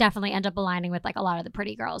she'll definitely end up aligning with like a lot of the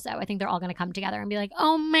pretty girls though. I think they're all going to come together and be like,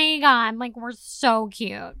 oh my God, like we're so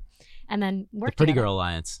cute. And then the Pretty Girl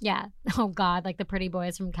Alliance. Yeah. Oh God, like the pretty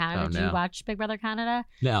boys from Canada. Did you watch Big Brother Canada?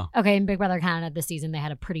 No. Okay, in Big Brother Canada this season, they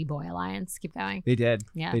had a pretty boy alliance. Keep going. They did.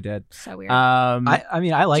 Yeah. They did. So weird. I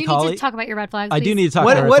mean, I like Holly. Do you need to talk about your red flags, please? I do need to talk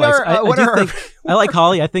about her red flags. I like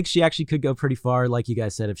Holly. I think she actually could go pretty far, like you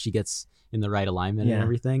guys said, if she gets in the right alignment and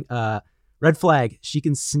everything. Red flag, she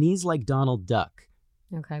can sneeze like Donald Duck.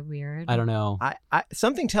 Okay, weird. I don't know.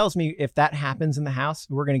 Something tells me if that happens in the house,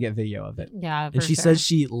 we're going to get video of it. Yeah, and she says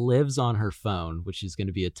she lives on her phone, which is going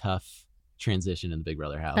to be a tough transition in the Big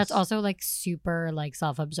Brother house. That's also like super like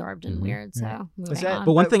self-absorbed and weird. So moving on.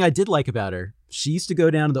 But one thing I did like about her, she used to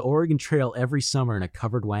go down to the Oregon Trail every summer in a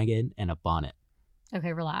covered wagon and a bonnet.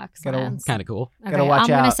 Okay, relax. Kind of cool. Okay, I'm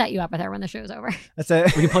going to set you up with her when the show's over. We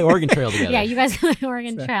can play Oregon Trail together. Yeah, you guys can play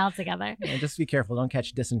Oregon Trail together. Yeah, just be careful. Don't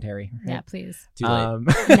catch dysentery. Right? Yeah, please. Too late.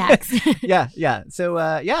 Next. Yeah. So,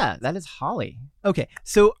 that is Holly. Okay,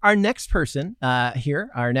 so our next person here,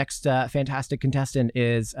 our next fantastic contestant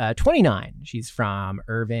is 29. She's from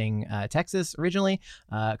Irving, Texas originally,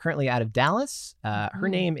 currently out of Dallas. Her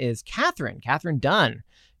name is Catherine Dunn.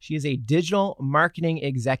 She is a digital marketing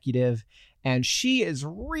executive. And she is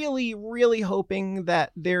really, really hoping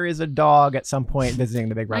that there is a dog at some point visiting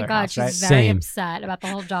the Big Brother house. My God, she's very upset about the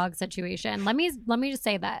whole dog situation. Let me just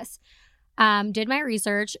say this. Did my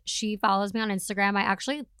research. She follows me on Instagram. I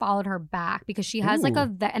actually followed her back because she has like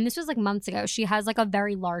and this was like months ago. She has like a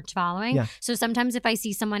very large following. Yeah. So sometimes if I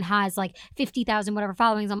see someone has like 50,000 whatever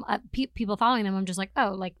followings, people following them, I'm just like,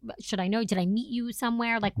 oh, like should I know? Did I meet you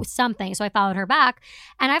somewhere? Like with something. So I followed her back,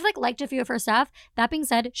 and I've like liked a few of her stuff. That being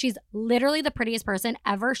said, she's literally the prettiest person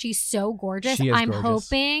ever. She's so gorgeous. I'm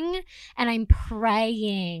hoping and I'm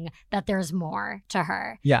praying that there's more to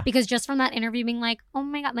her. Yeah. Because just from that interview, being like, oh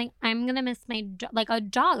my God, like I'm gonna miss my like a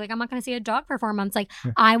dog. Like I'm not gonna see a dog for 4 months. Like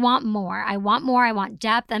I want more. I want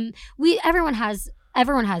depth. And everyone has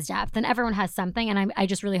depth and everyone has something. And I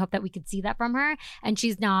just really hope that we could see that from her. And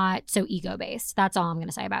she's not so ego based. That's all I'm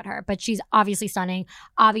gonna say about her. But she's obviously stunning.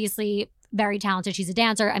 Obviously very talented. She's a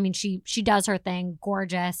dancer. I mean, she does her thing.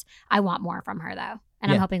 Gorgeous. I want more from her though.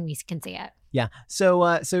 And I'm hoping we can see it. Yeah.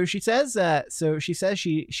 So she says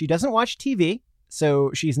she doesn't watch TV.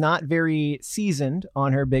 So she's not very seasoned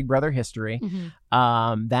on her Big Brother history.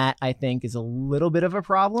 Mm-hmm. That I think is a little bit of a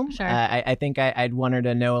problem. Sure. I think I'd want her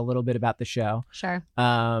to know a little bit about the show. Sure.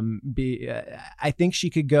 I think she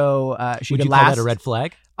could go. Would you call that a red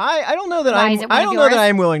flag? I don't know that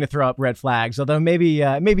I'm willing to throw up red flags. Although maybe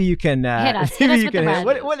you can hit us. Maybe you can hit.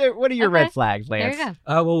 What are your red flags, Lance? There you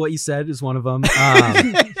go. Well, what you said is one of them.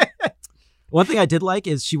 One thing I did like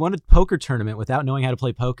is she won a poker tournament without knowing how to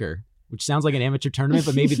play poker. which sounds like an amateur tournament,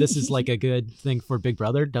 but maybe this is like a good thing for Big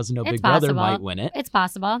Brother. Doesn't know Big Brother might win it. It's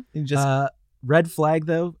possible. Red flag,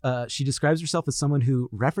 though, she describes herself as someone who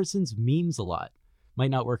references memes a lot. Might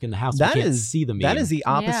not work in the house. That is see the meme. That is the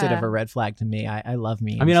opposite of a red flag to me. I love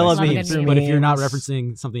memes. I mean, I love memes, but if you're not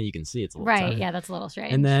referencing something you can see, it's a little tough. Yeah, that's a little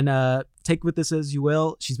strange. And then take with this as you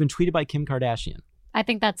will. She's been tweeted by Kim Kardashian. I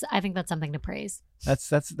think that's something to praise. That's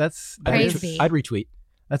praise. I'd retweet.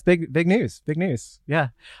 That's big news. Big news. Yeah.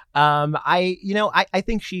 I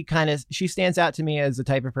think she stands out to me as the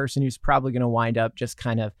type of person who's probably going to wind up just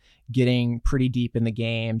kind of getting pretty deep in the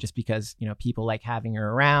game just because, people like having her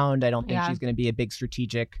around. I don't think she's going to be a big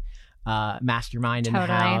strategic mastermind in the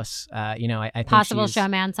house. I think possible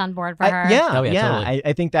showman's on board for her. Totally.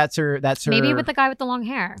 I think that's her. Maybe with the guy with the long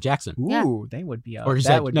hair, Jackson. Ooh, they would be.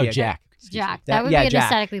 Jack. Jack. That would be an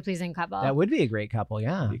aesthetically pleasing couple. That would be a great couple.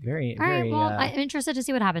 Yeah. All right. Well, I'm interested to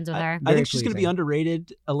see what happens with her. I think she's going to be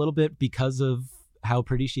underrated a little bit because of how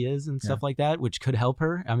pretty she is and stuff like that, which could help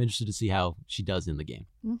her. I'm interested to see how she does in the game.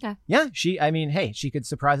 Okay. Yeah. She could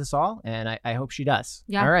surprise us all, and I hope she does.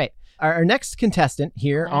 Yeah. All right. Our next contestant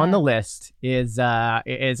here on the list is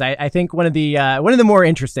I think one of the more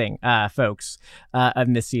interesting folks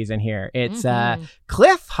of this season here. It's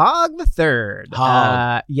Cliff Hogg III.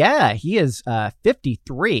 He is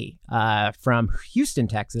 53 from Houston,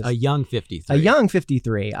 Texas. A young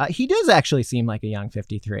 53. He does actually seem like a young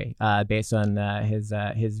 53 based on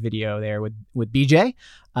his video there with BJ.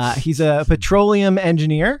 He's a petroleum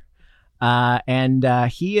engineer. And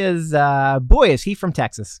he is, is he from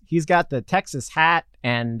Texas? He's got the Texas hat,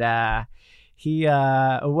 and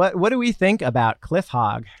what do we think about Cliff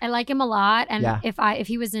Hogg? I like him a lot, and if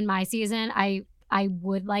he was in my season, I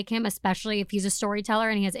would like him, especially if he's a storyteller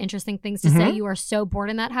and he has interesting things to say. You are so bored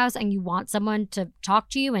in that house and you want someone to talk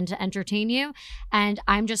to you and to entertain you. And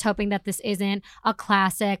I'm just hoping that this isn't a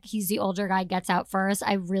classic, he's the older guy, gets out first.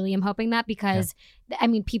 I really am hoping that because,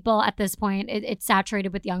 people at this point, it's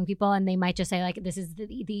saturated with young people and they might just say, like, this is the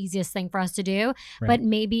easiest thing for us to do. Right. But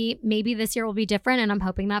maybe this year will be different. And I'm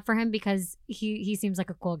hoping that for him because he seems like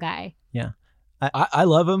a cool guy. Yeah. I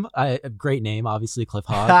love him. A great name, obviously, Cliff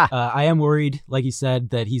Hogg. I am worried, like you said,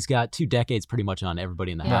 that he's got 2 decades pretty much on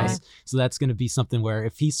everybody in the house. So that's going to be something where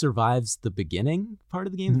if he survives the beginning part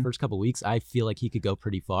of the game, the first couple of weeks, I feel like he could go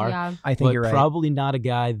pretty far. Yeah. I think you're right. Probably not a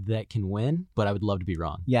guy that can win, but I would love to be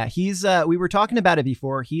wrong. Yeah, he's. We were talking about it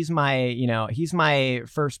before. He's my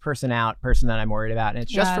first person that I'm worried about, and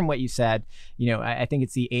it's just from what you said. I think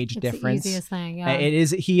it's the age difference. The easiest thing. Yeah. It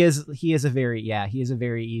is. He is a very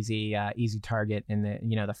easy target in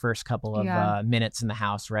the first couple of minutes in the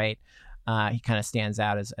house, right? He kind of stands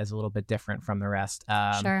out as a little bit different from the rest.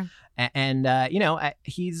 Sure. And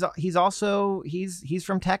he's also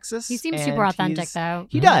from Texas. He seems super authentic, though.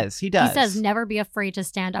 He does. He says never be afraid to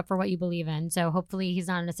stand up for what you believe in. So hopefully he's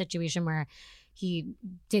not in a situation where he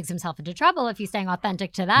digs himself into trouble if he's staying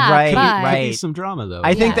authentic to that. Right. Could be some drama though.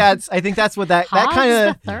 I think that's what that kind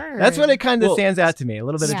of that's what it kind of stands out to me. A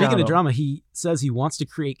little bit of speaking of drama, he says he wants to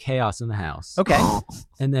create chaos in the house. Okay.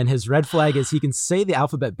 And then his red flag is he can say the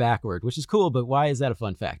alphabet backward, which is cool, but why is that a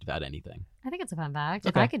fun fact about anything? I think it's a fun fact.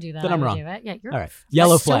 Okay. If I could do that, then I'm wrong. Do it. Yeah, you're all right.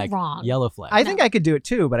 Yellow flag. So wrong. Yellow flag. I think I could do it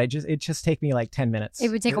too, but it just take me like 10 minutes. It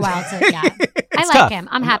would take a while to. Yeah. I like tough. him.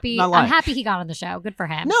 I'm happy. I'm happy he got on the show. Good for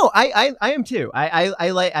him. No, I am too.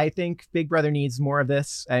 I think Big Brother needs more of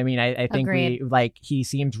this. I mean, I think he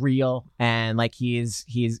seems real and like he's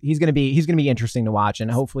gonna be interesting to watch, and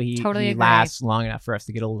hopefully he lasts long enough for us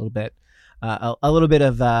to get a little bit of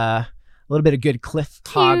good Cliff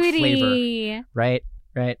Hogg flavor, right?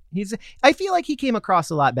 Right. I feel like he came across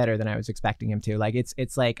a lot better than I was expecting him to. Like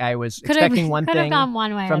it's like I was expecting one thing. Could have gone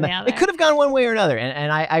one way or the other. It could have gone one way or another.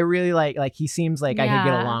 And I really like he seems like I could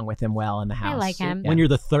get along with him well in the house. I like him. When you're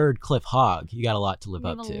the third Cliff Hogg, you got a lot to live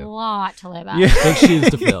up to. A lot to live up. Big shoes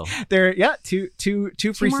to fill. There, two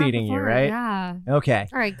preceding you, right? Yeah. Okay.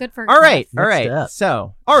 All right. Good for. All right.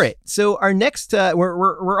 So our next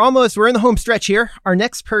we're in the home stretch here. Our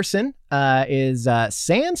next person is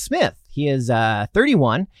Sam Smith. He is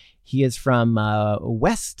 31. He is from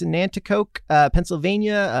West Nanticoke,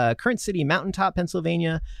 Pennsylvania, Current City, Mountaintop,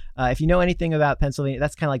 Pennsylvania. If you know anything about Pennsylvania,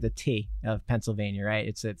 that's kind of like the T of Pennsylvania, right?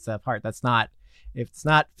 It's a part that's not. If it's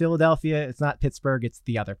not Philadelphia, it's not Pittsburgh, it's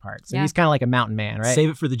the other part. So he's kind of like a mountain man, right? Save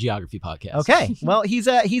it for the geography podcast. Okay. Well, he's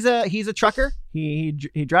a trucker. He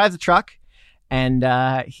drives a truck. And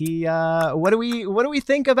what do we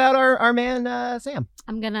think about our man Sam?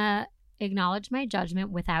 I'm gonna acknowledge my judgment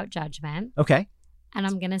without judgment. Okay. And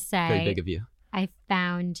I'm gonna say, very big of you. I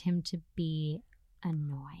found him to be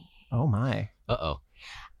annoying. Oh my. Uh-oh.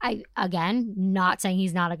 Again, not saying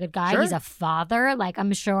he's not a good guy. Sure. He's a father. Like,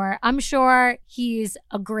 I'm sure he's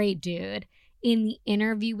a great dude. In the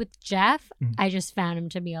interview with Jeff, I just found him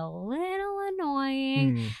to be a little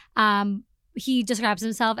annoying. He describes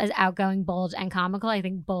himself as outgoing, bold, and comical. I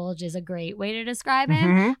think bulge is a great way to describe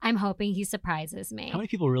him. I'm hoping he surprises me. How many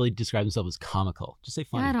people really describe themselves as comical? Just say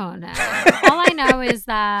funny. I don't know. All I know is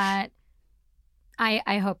that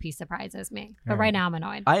I hope he surprises me. But right now I'm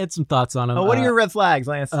annoyed. I had some thoughts on him. What are your red flags,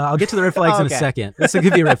 Lance? I'll get to the red flags in a second. This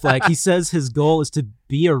could be a red flag. He says his goal is to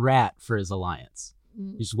be a rat for his alliance.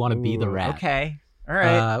 You just want to be the rat. Okay. All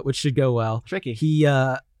right. Which should go well. Tricky. He,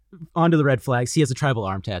 onto the red flags. He has a tribal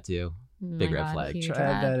arm tattoo. Big red God, flag.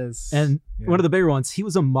 That is. And one of the bigger ones, he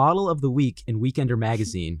was a model of the week in Weekender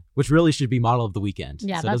magazine, which really should be model of the weekend.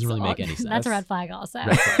 Yeah, so it doesn't really make any sense. That's a red flag also.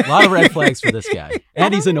 Red flag. A lot of red flags for this guy.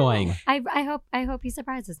 And he's annoying. I hope he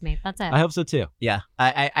surprises me. That's it. I hope so too. Yeah.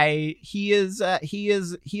 He is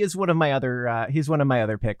one of my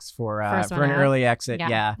other picks for an early exit.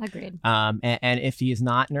 Yeah. Agreed. And if he is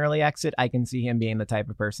not an early exit, I can see him being the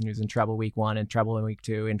type of person who's in trouble week 1 and trouble in week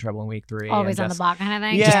 2 and trouble in week 3. Always on the block kind of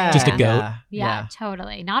thing. Yeah. Just a goat. Yeah,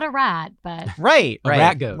 totally. Not a rat, but right. A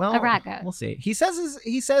rat goat. Well, a rat goat. We'll see. He says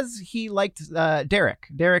he liked Derek.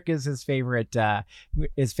 Derek is his favorite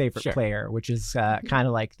player, which is kind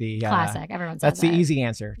of like the classic. Everyone says that's the easy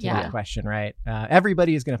answer to that question, right?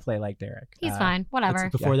 Everybody is going to play like Derek. He's fine. Whatever.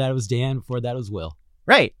 Before that it was Dan. Before that it was Will.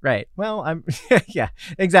 Right. Well, I'm yeah,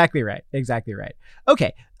 exactly right.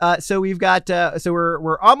 Okay. So we've got so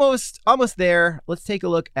we're almost there. Let's take a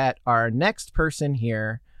look at our next person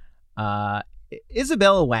here.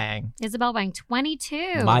 Isabella Wang.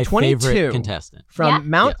 22. My 22. favorite contestant. From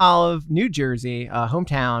Mount Olive, New Jersey,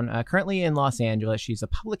 hometown, currently in Los Angeles. She's a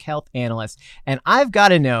public health analyst. And I've got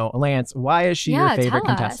to know, Lance, why is she your favorite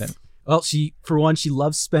contestant? Well, she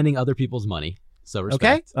loves spending other people's money. So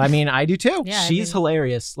respect. Okay. I mean, I do too. Yeah, she's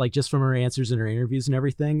hilarious, like just from her answers and her interviews and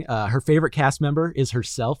everything. Her favorite cast member is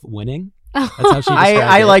herself winning. That's how she described it.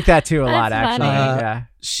 I like that too a lot, That's actually.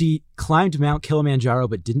 She climbed Mount Kilimanjaro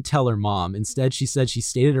but didn't tell her mom. Instead, she said she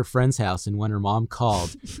stayed at her friend's house, and when her mom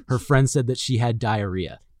called, her friend said that she had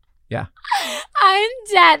diarrhea. Yeah. I'm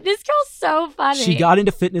dead. This girl's so funny. She got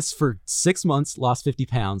into fitness for 6 months, lost 50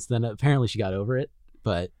 pounds. Then apparently she got over it.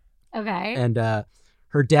 But okay. And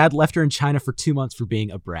her dad left her in China for 2 months for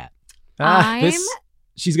being a brat.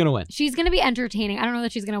 She's going to win. She's going to be entertaining. I don't know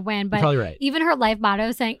that she's going to win, but you're probably right. Even her life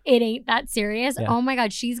motto saying it ain't that serious. Yeah. Oh my God. I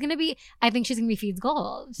think she's going to be Feed's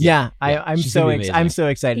goals. Yeah. I'm so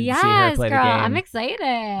excited to see her play the game. I'm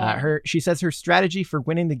excited. She says her strategy for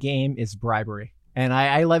winning the game is bribery. And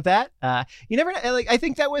I love that. You never know. Like, I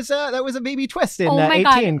think that was a baby twist in 18.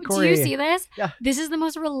 God. Corey. Do you see this? Yeah. This is the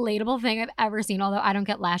most relatable thing I've ever seen. Although I don't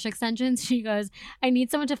get lash extensions. She goes, I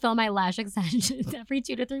need someone to fill my lash extensions every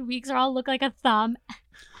 2 to 3 weeks, or I'll look like a thumb.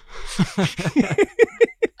 I'll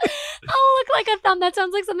look like a thumb. That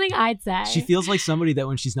sounds like something I'd say. She feels like somebody that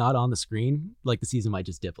when she's not on the screen, like the season might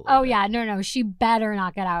just dip a little. Oh, yeah. No. She better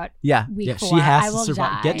not get out. Yeah. Week 4. She has to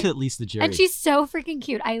survive. Get to at least the jury. And she's so freaking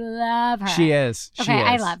cute. I love her. She is.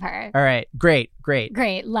 I love her. All right. Great.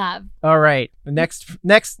 Love. All right. Next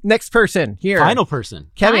person here. Final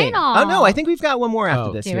person. Kemi. Oh, no. I think we've got one more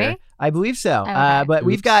after this do here. We? I believe so. Okay. But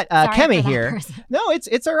we've got Kemi here. No,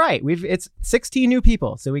 it's all right. It's 16 new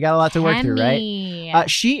people, so we got a lot to work through, right?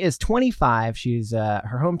 She is 25. She's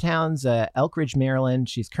her hometown's Elk Ridge, Maryland.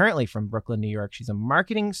 She's currently from Brooklyn, New York. She's a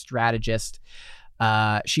marketing strategist.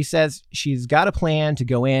 She says she's got a plan to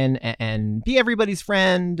go in and be everybody's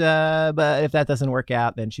friend, but if that doesn't work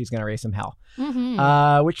out, then she's going to raise some hell.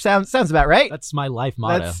 Mm-hmm. Which sounds about right. That's my life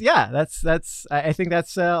motto. That's I think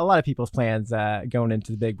that's a lot of people's plans going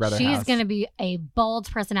into the Big Brother house. She's going to be a bold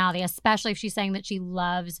personality, especially if she's saying that she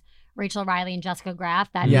loves Rachel Riley and Jessica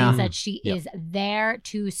Graff. That means that she is there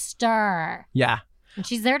to stir. Yeah. And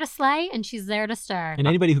she's there to slay, and she's there to stir. And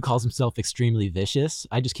anybody who calls himself extremely vicious,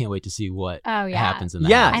 I just can't wait to see what happens in that.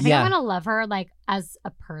 Yeah, I think I'm gonna love her like as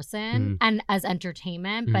a person and as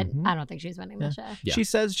entertainment, but I don't think she's winning the show. Yeah. She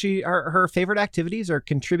says her favorite activities are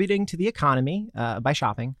contributing to the economy by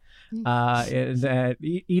shopping,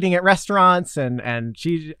 eating at restaurants, and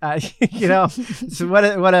she, so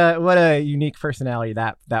what a unique personality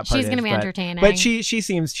that part she's is. Gonna be entertaining, but she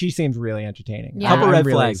seems really entertaining. Yeah. Couple red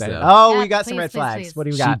flags though. Oh, we got some red flags. Please. What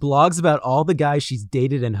do we got? She blogs about all the guys she's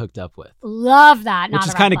dated and hooked up with. Love that. Which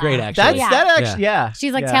is kind of great, actually. Yeah.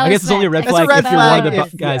 She's like Taylor I guess it's Swift. only a red flag if you're one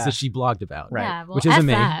of the guys yeah. that she blogged about. Right. Yeah, well, which isn't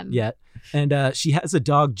me FM. yet. And she has a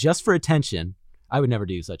dog just for attention. I would never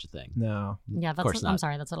do such a thing. No. Yeah, of course not. I'm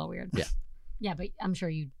sorry, that's a little weird. Yeah. Yeah, but I'm sure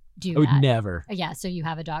you do I would that. never. Yeah, so you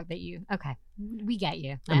have a dog that you... Okay, we get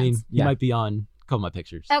you. Lance. I mean, you might be on couple of my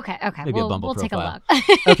pictures. Okay. Maybe a Bumble we'll take a profile.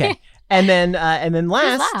 look. Okay. And then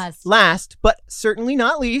last, but certainly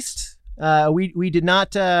not least, we did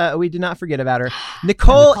not forget about her,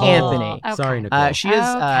 Nicole Anthony. Okay. Sorry, Nicole.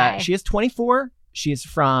 She is 24. She's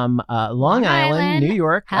from Long Island, New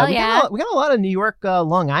York. Hell we yeah. got a lot of New York,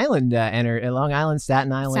 Long Island, Long Island,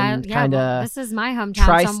 Staten Island, kind of. This is my hometown.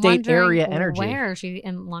 Tri-state area energy. Where is she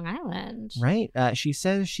in Long Island? Right. She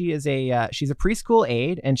says she is she's a preschool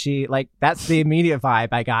aide, and she that's the immediate vibe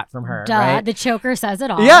I got from her. Duh, right? the choker says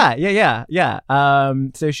it all. Yeah.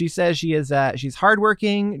 So she says she's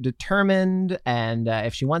hardworking, determined, and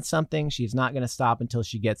if she wants something, she's not going to stop until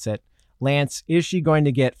she gets it. Lance, is she going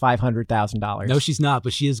to get $500,000? No, she's not,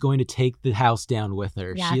 but she is going to take the house down with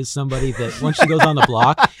her. Yeah. She is somebody that once she goes on the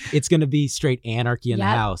block, it's going to be straight anarchy in the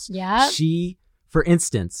house. Yeah. She, for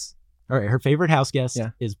instance, all right, her favorite house guest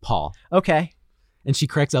is Paul. Okay. And she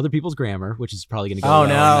corrects other people's grammar, which is probably going to go well in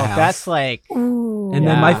the house. That's like... Ooh. And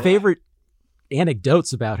then my favorite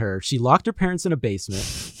anecdotes about her, she locked her parents in a basement,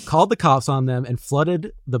 called the cops on them, and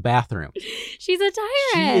flooded the bathroom. She's a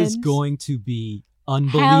tyrant. She is going to be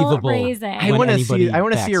unbelievable. I want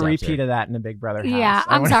to see a repeat of that in a Big Brother house. Yeah,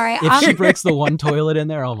 I'm sorry. If she breaks the one toilet in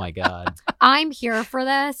there, oh my God. I'm here for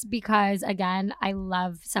this because, again, I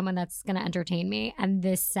love someone that's going to entertain me. And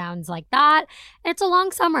this sounds like that. It's a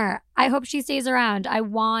long summer. I hope she stays around. I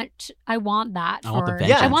want that I want the for.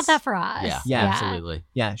 vengeance. I want that for us. Yeah, absolutely.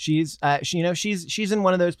 Yeah, she's she's in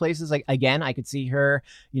one of those places. Like, again, I could see her,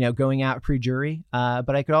 going out pre-jury,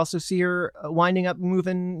 but I could also see her winding up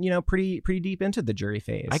moving, pretty deep into the jury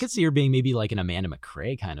phase. I could see her being maybe like an Amanda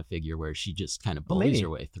McRae kind of figure where she just kind of bullies her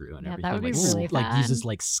way through and everything. That would be really fun. Like uses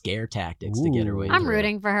like scare tactics to get her way through. I'm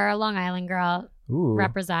rooting for her, Long Island girl. Ooh.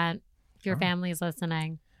 Represent. If your family's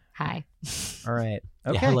listening, hi. All right.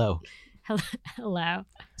 Okay. Yeah, hello. Hello.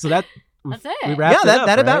 So that's it. We wrapped it up,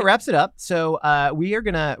 that about right? wraps it up. So we're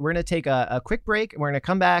gonna take a quick break, and we're gonna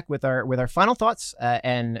come back with our final thoughts,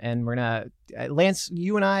 and we're gonna Lance,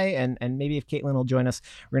 you and I, and maybe if Kaitlyn will join us,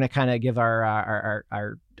 we're gonna kind of give our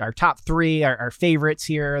top three, our favorites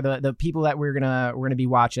here, the people that we're gonna be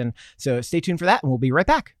watching. So stay tuned for that, and we'll be right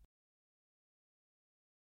back.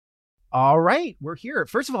 All right, we're here.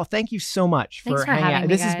 First of all, thank you so much for hanging out.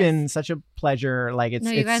 This has been such a pleasure. Like it's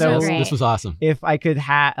so. This was awesome. If I could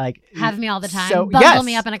have me all the time, so, bundle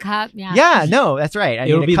me up in a cup. Yeah, no, that's right.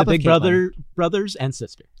 It will be the big brothers and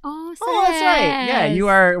sister. Oh, that's right. Yeah, you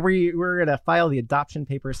are. We're gonna file the adoption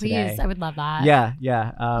papers today. Please, I would love that.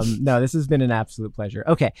 Yeah. No, this has been an absolute pleasure.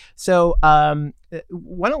 Okay, so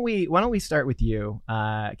why don't we start with you,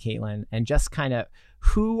 Kaitlyn, and just kind of.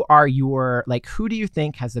 Who do you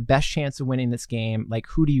think has the best chance of winning this game? Like,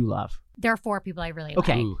 who do you love? There are 4 people I really like.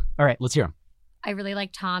 like. Ooh. All right. Let's hear them. I really like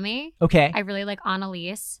Tommy. Okay. I really like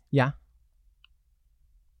Annalise. Yeah.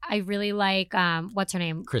 I really like, what's her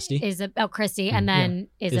name? Christy. Christy. And then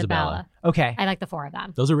Isabella. Okay. I like the 4 of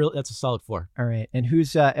them. That's a solid 4. All right. And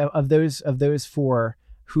who's, of those 4,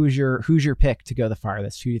 who's your pick to go the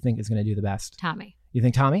farthest? Who do you think is going to do the best? Tommy. You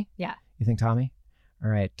think Tommy? Yeah. You think Tommy? All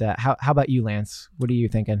right. How about you, Lance? What are you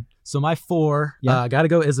thinking? So my 4, got to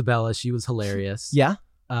go Isabella. She was hilarious. Yeah.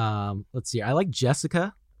 Let's see. I like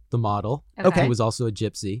Jessica, the model. Okay. Who was also a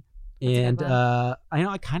gypsy. And I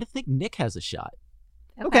kind of think Nick has a shot.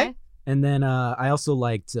 Okay. And then I also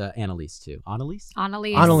liked Annalise too. Annalise.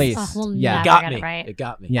 Yeah. It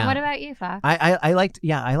got me. Yeah. What about you, Fox? I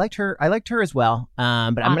liked her as well. But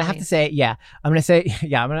I'm gonna have to say, I'm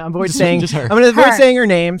gonna avoid saying just her. I'm gonna avoid saying her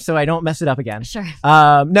name so I don't mess it up again. Sure.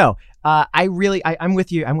 No. I'm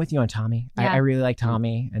with you on Tommy. Yeah. I really like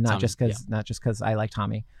Tommy, and not just because I like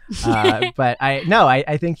Tommy. But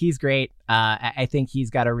I think he's great. I think he's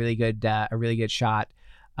got a really good shot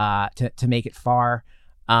to make it far.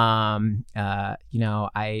 Who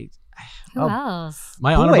else?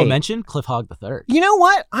 My honorable mention, Cliff Hogg III. You know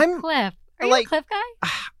what? Cliff. Are you a Cliff guy?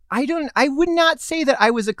 I would not say that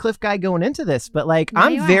I was a Cliff guy going into this, but like No,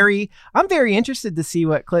 I'm very interested to see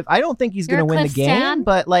what Cliff. I don't think he's going to win the game, stan?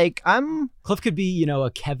 but like Cliff could be, a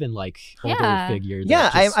Kevin like older figure. Yeah,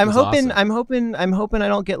 I'm hoping awesome. I'm hoping I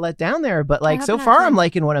don't get let down there, but like so hope far not. I'm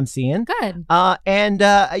liking what I'm seeing. Good. And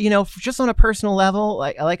just on a personal level,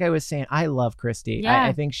 like I was saying, I love Christy. Yeah.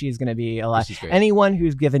 I think she's going to be a lot. She's great. Anyone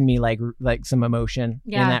who's given me like some emotion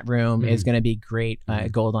in that room is going to be great.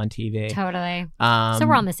 Gold on TV. Totally. So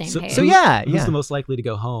we're on the same page. So yeah, Who's the most likely to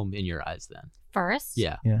go home in your eyes then? First?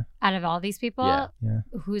 Yeah. Out of all these people? Yeah. Yeah.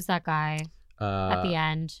 Who's that guy? at the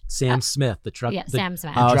end. Sam Smith, the truck. Yeah, Sam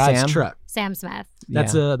Smith. Who drives Sam? truck. Sam Smith.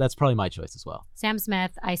 That's probably my choice as well. Sam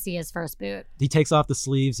Smith, I see his first boot. He takes off the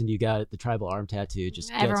sleeves and you got the tribal arm tattoo.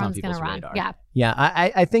 Just gets on people's radar. Yeah.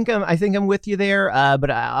 I think I'm with you there.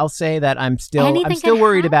 But I'll say that I'm still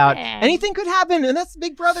worried about anything could happen, and that's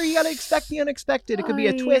Big Brother. You got to expect the unexpected. It could be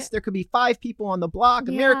a twist. There could be 5 people on the block.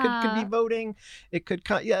 America could be voting. It could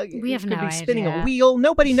be spinning a wheel.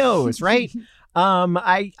 Nobody knows, right?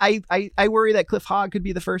 I worry that Cliff Hogg could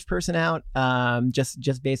be the first person out,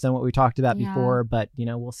 just based on what we talked about before. But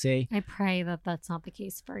we'll see. I pray that that's not the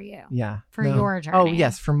case for you. Yeah, your journey. Oh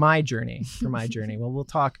yes, for my journey. Well, we'll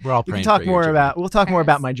talk. We're all praying. We'll talk more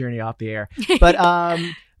about my journey off the air.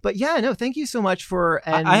 But yeah, no, thank you so much for.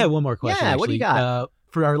 And I have one more question. Yeah, actually. What do you got?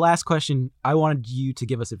 For our last question, I wanted you to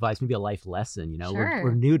give us advice, maybe a life lesson. Sure.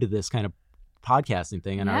 We're new to this kind of podcasting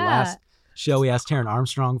thing, and our last show we asked Taryn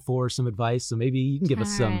Armstrong for some advice, so maybe you can give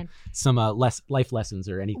us some life lessons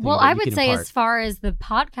or anything. Well, I would say impart. As far as the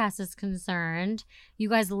podcast is concerned, you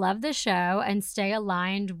guys love the show and stay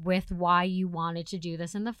aligned with why you wanted to do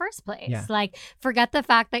this in the first place. Yeah. Like, forget the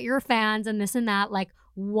fact that you're fans and this and that. Like,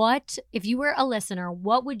 what if you were a listener,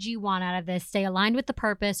 what would you want out of this? Stay aligned with the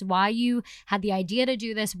purpose, why you had the idea to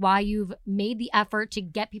do this, why you've made the effort to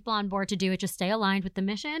get people on board to do it. Just stay aligned with the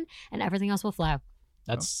mission and everything else will flow.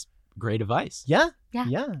 That's great advice. Yeah.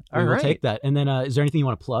 All right. Take that. And then is there anything you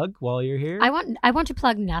want to plug while you're here? I want to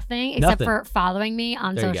plug nothing except for following me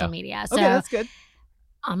on social media. So okay, that's good.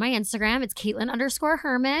 On my Instagram, it's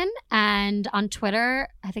Kaitlyn_Herman. And on Twitter,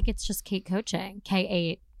 I think it's just Kate Coaching,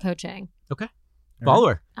 K8 Coaching. Okay. Follow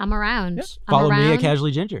her. I'm around. Yep. Follow me at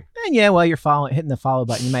Casually Ginger. And while you're hitting the follow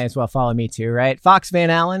button, you might as well follow me too, right? Fox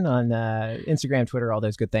Van Allen on Instagram, Twitter, all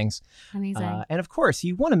those good things. Amazing. And of course,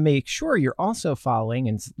 you want to make sure you're also following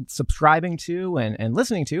and subscribing to and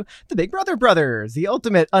listening to the Big Brother Brothers, the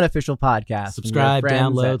ultimate unofficial podcast. Subscribe,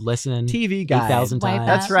 download, listen. TV Guide. 8,000 times.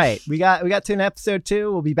 That's right. We got to an episode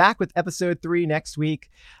 2. We'll be back with episode 3 next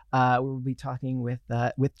week. We'll be talking with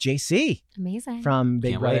JC. Amazing. From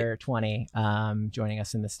Big Brother 20, joining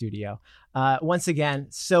us in the studio. Once again,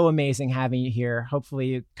 so amazing having you here. Hopefully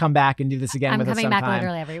you come back and do this again with us sometime. I'm coming back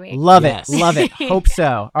literally every week. Love it. Hope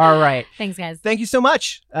so. All right. Thanks, guys. Thank you so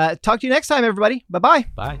much. Talk to you next time, everybody. Bye-bye.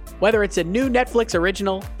 Bye. Whether it's a new Netflix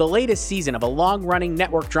original, the latest season of a long-running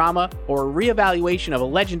network drama, or a reevaluation of a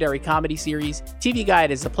legendary comedy series, TV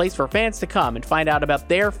Guide is the place for fans to come and find out about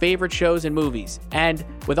their favorite shows and movies. And,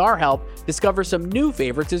 with our help, discover some new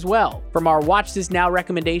favorites as well. From our Watch This Now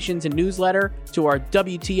recommendations and newsletter to our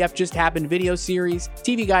WTF Just Happened video series,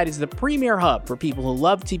 TV Guide is the premier hub for people who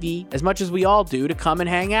love TV as much as we all do to come and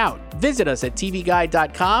hang out. Visit us at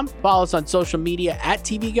tvguide.com, follow us on social media at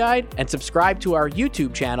TV Guide, and subscribe to our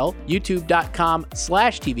YouTube channel,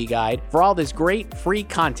 youtube.com/TV Guide, for all this great free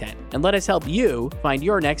content. And let us help you find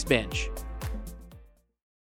your next binge.